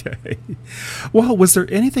 Okay. Well, was there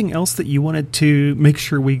anything else that you wanted to make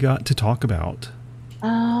sure we got to talk about?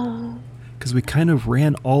 Because we kind of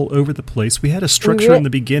ran all over the place. We had a structure in the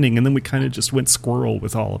beginning, and then we kind of just went squirrel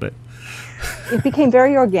with all of it. It became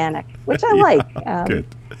very organic, which I like. Good.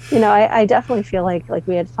 I definitely feel like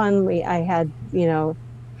we had fun. I had,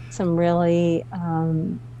 some really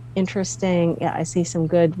interesting, I see some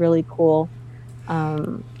good, really cool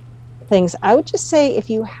things. I would just say, if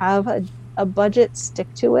you have a budget,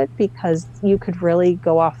 stick to it, because you could really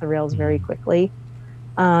go off the rails very quickly.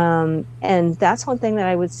 And that's one thing that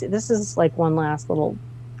I would say. This is like one last little,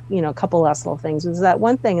 couple last little things. Was that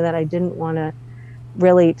one thing that I didn't want to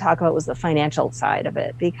really talk about was the financial side of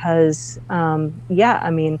it, because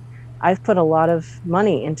I've put a lot of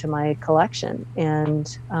money into my collection,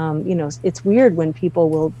 and it's weird when people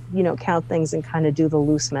will count things and kind of do the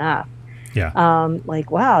loose math. Yeah. Like,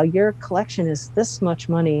 wow, your collection is this much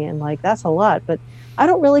money, and like, that's a lot, but I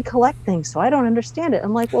don't really collect things, so I don't understand it.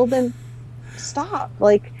 I'm like, well, then stop.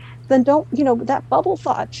 Like, then don't, that bubble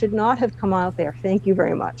thought should not have come out there. Thank you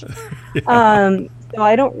very much. Yeah. So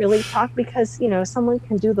I don't really talk, because, someone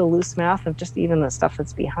can do the loose math of just even the stuff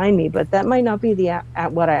that's behind me, but that might not be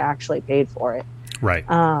at what I actually paid for it. Right.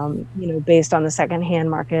 Based on the secondhand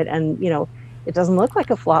market, and, it doesn't look like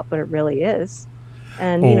a flop, but it really is.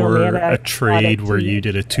 And, or a trade where you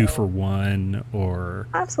did a 2-for-1, or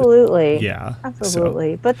absolutely. Yeah.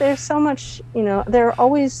 Absolutely. But there's so much, there are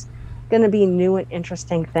always going to be new and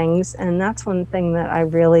interesting things. And that's one thing that I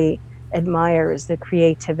really admire, is the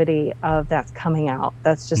creativity of that's coming out.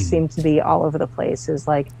 That's just seems to be all over the place, is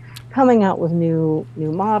like coming out with new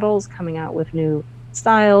models, coming out with new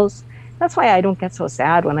styles. That's why I don't get so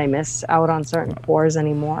sad when I miss out on certain pours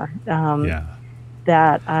anymore.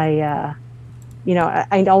 That I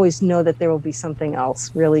always know that there will be something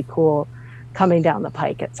else really cool coming down the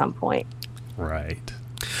pike at some point. Right.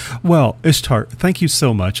 Well, Ishtar, thank you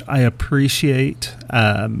so much. I appreciate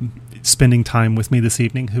spending time with me this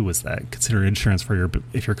evening. Who was that? Consider insurance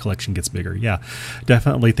if your collection gets bigger. Yeah,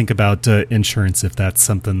 definitely think about insurance if that's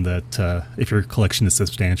something that if your collection is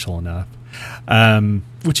substantial enough.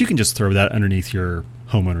 Which you can just throw that underneath your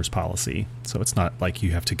homeowner's policy, so it's not like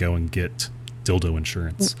you have to go and get dildo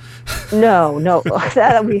insurance. No,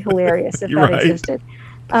 that would be hilarious if that existed.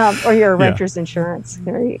 Or your renter's insurance,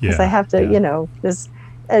 because I have to, this.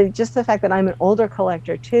 Just the fact that I'm an older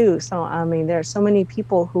collector too. So, I mean, there are so many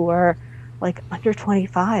people who are like under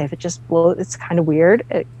 25. It just blows. It's kind of weird.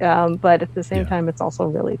 But at the same time, it's also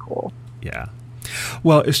really cool. Yeah.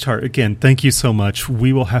 Well, Ishtar, again, thank you so much.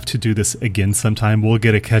 We will have to do this again sometime. We'll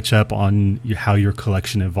get a catch up on how your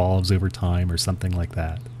collection evolves over time or something like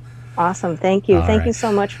that. Awesome. Thank you. Thank you so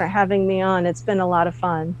much for having me on. It's been a lot of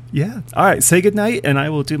fun. Yeah. All right. Say goodnight, and I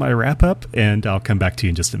will do my wrap up, and I'll come back to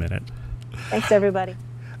you in just a minute. Thanks, everybody.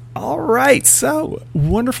 All right, so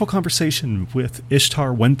wonderful conversation with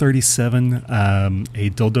Ishtar 137, a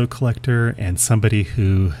dildo collector and somebody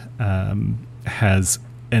who has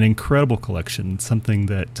an incredible collection, something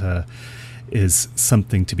that is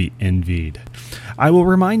something to be envied. I will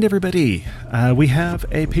remind everybody, we have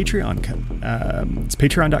a Patreon. It's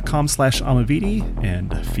patreon.com/Amavidi,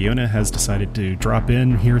 and Fiona has decided to drop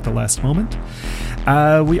in here at the last moment.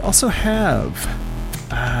 We also have...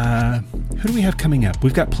 who do we have coming up?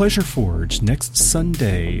 We've got Pleasure Forge next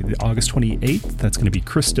Sunday, August 28th. That's going to be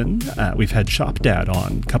Kristen. We've had Shop Dad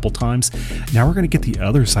on a couple times. Now we're going to get the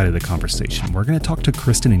other side of the conversation. We're going to talk to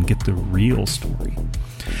Kristen and get the real story.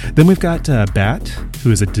 Then we've got Bat,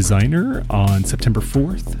 who is a designer, on September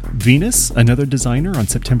 4th. Venus, another designer, on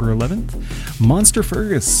September 11th. Monster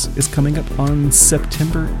Fergus is coming up on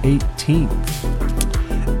September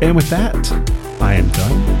 18th. And with that, I am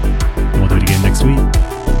done. We'll do it again next week.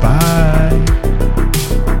 Bye.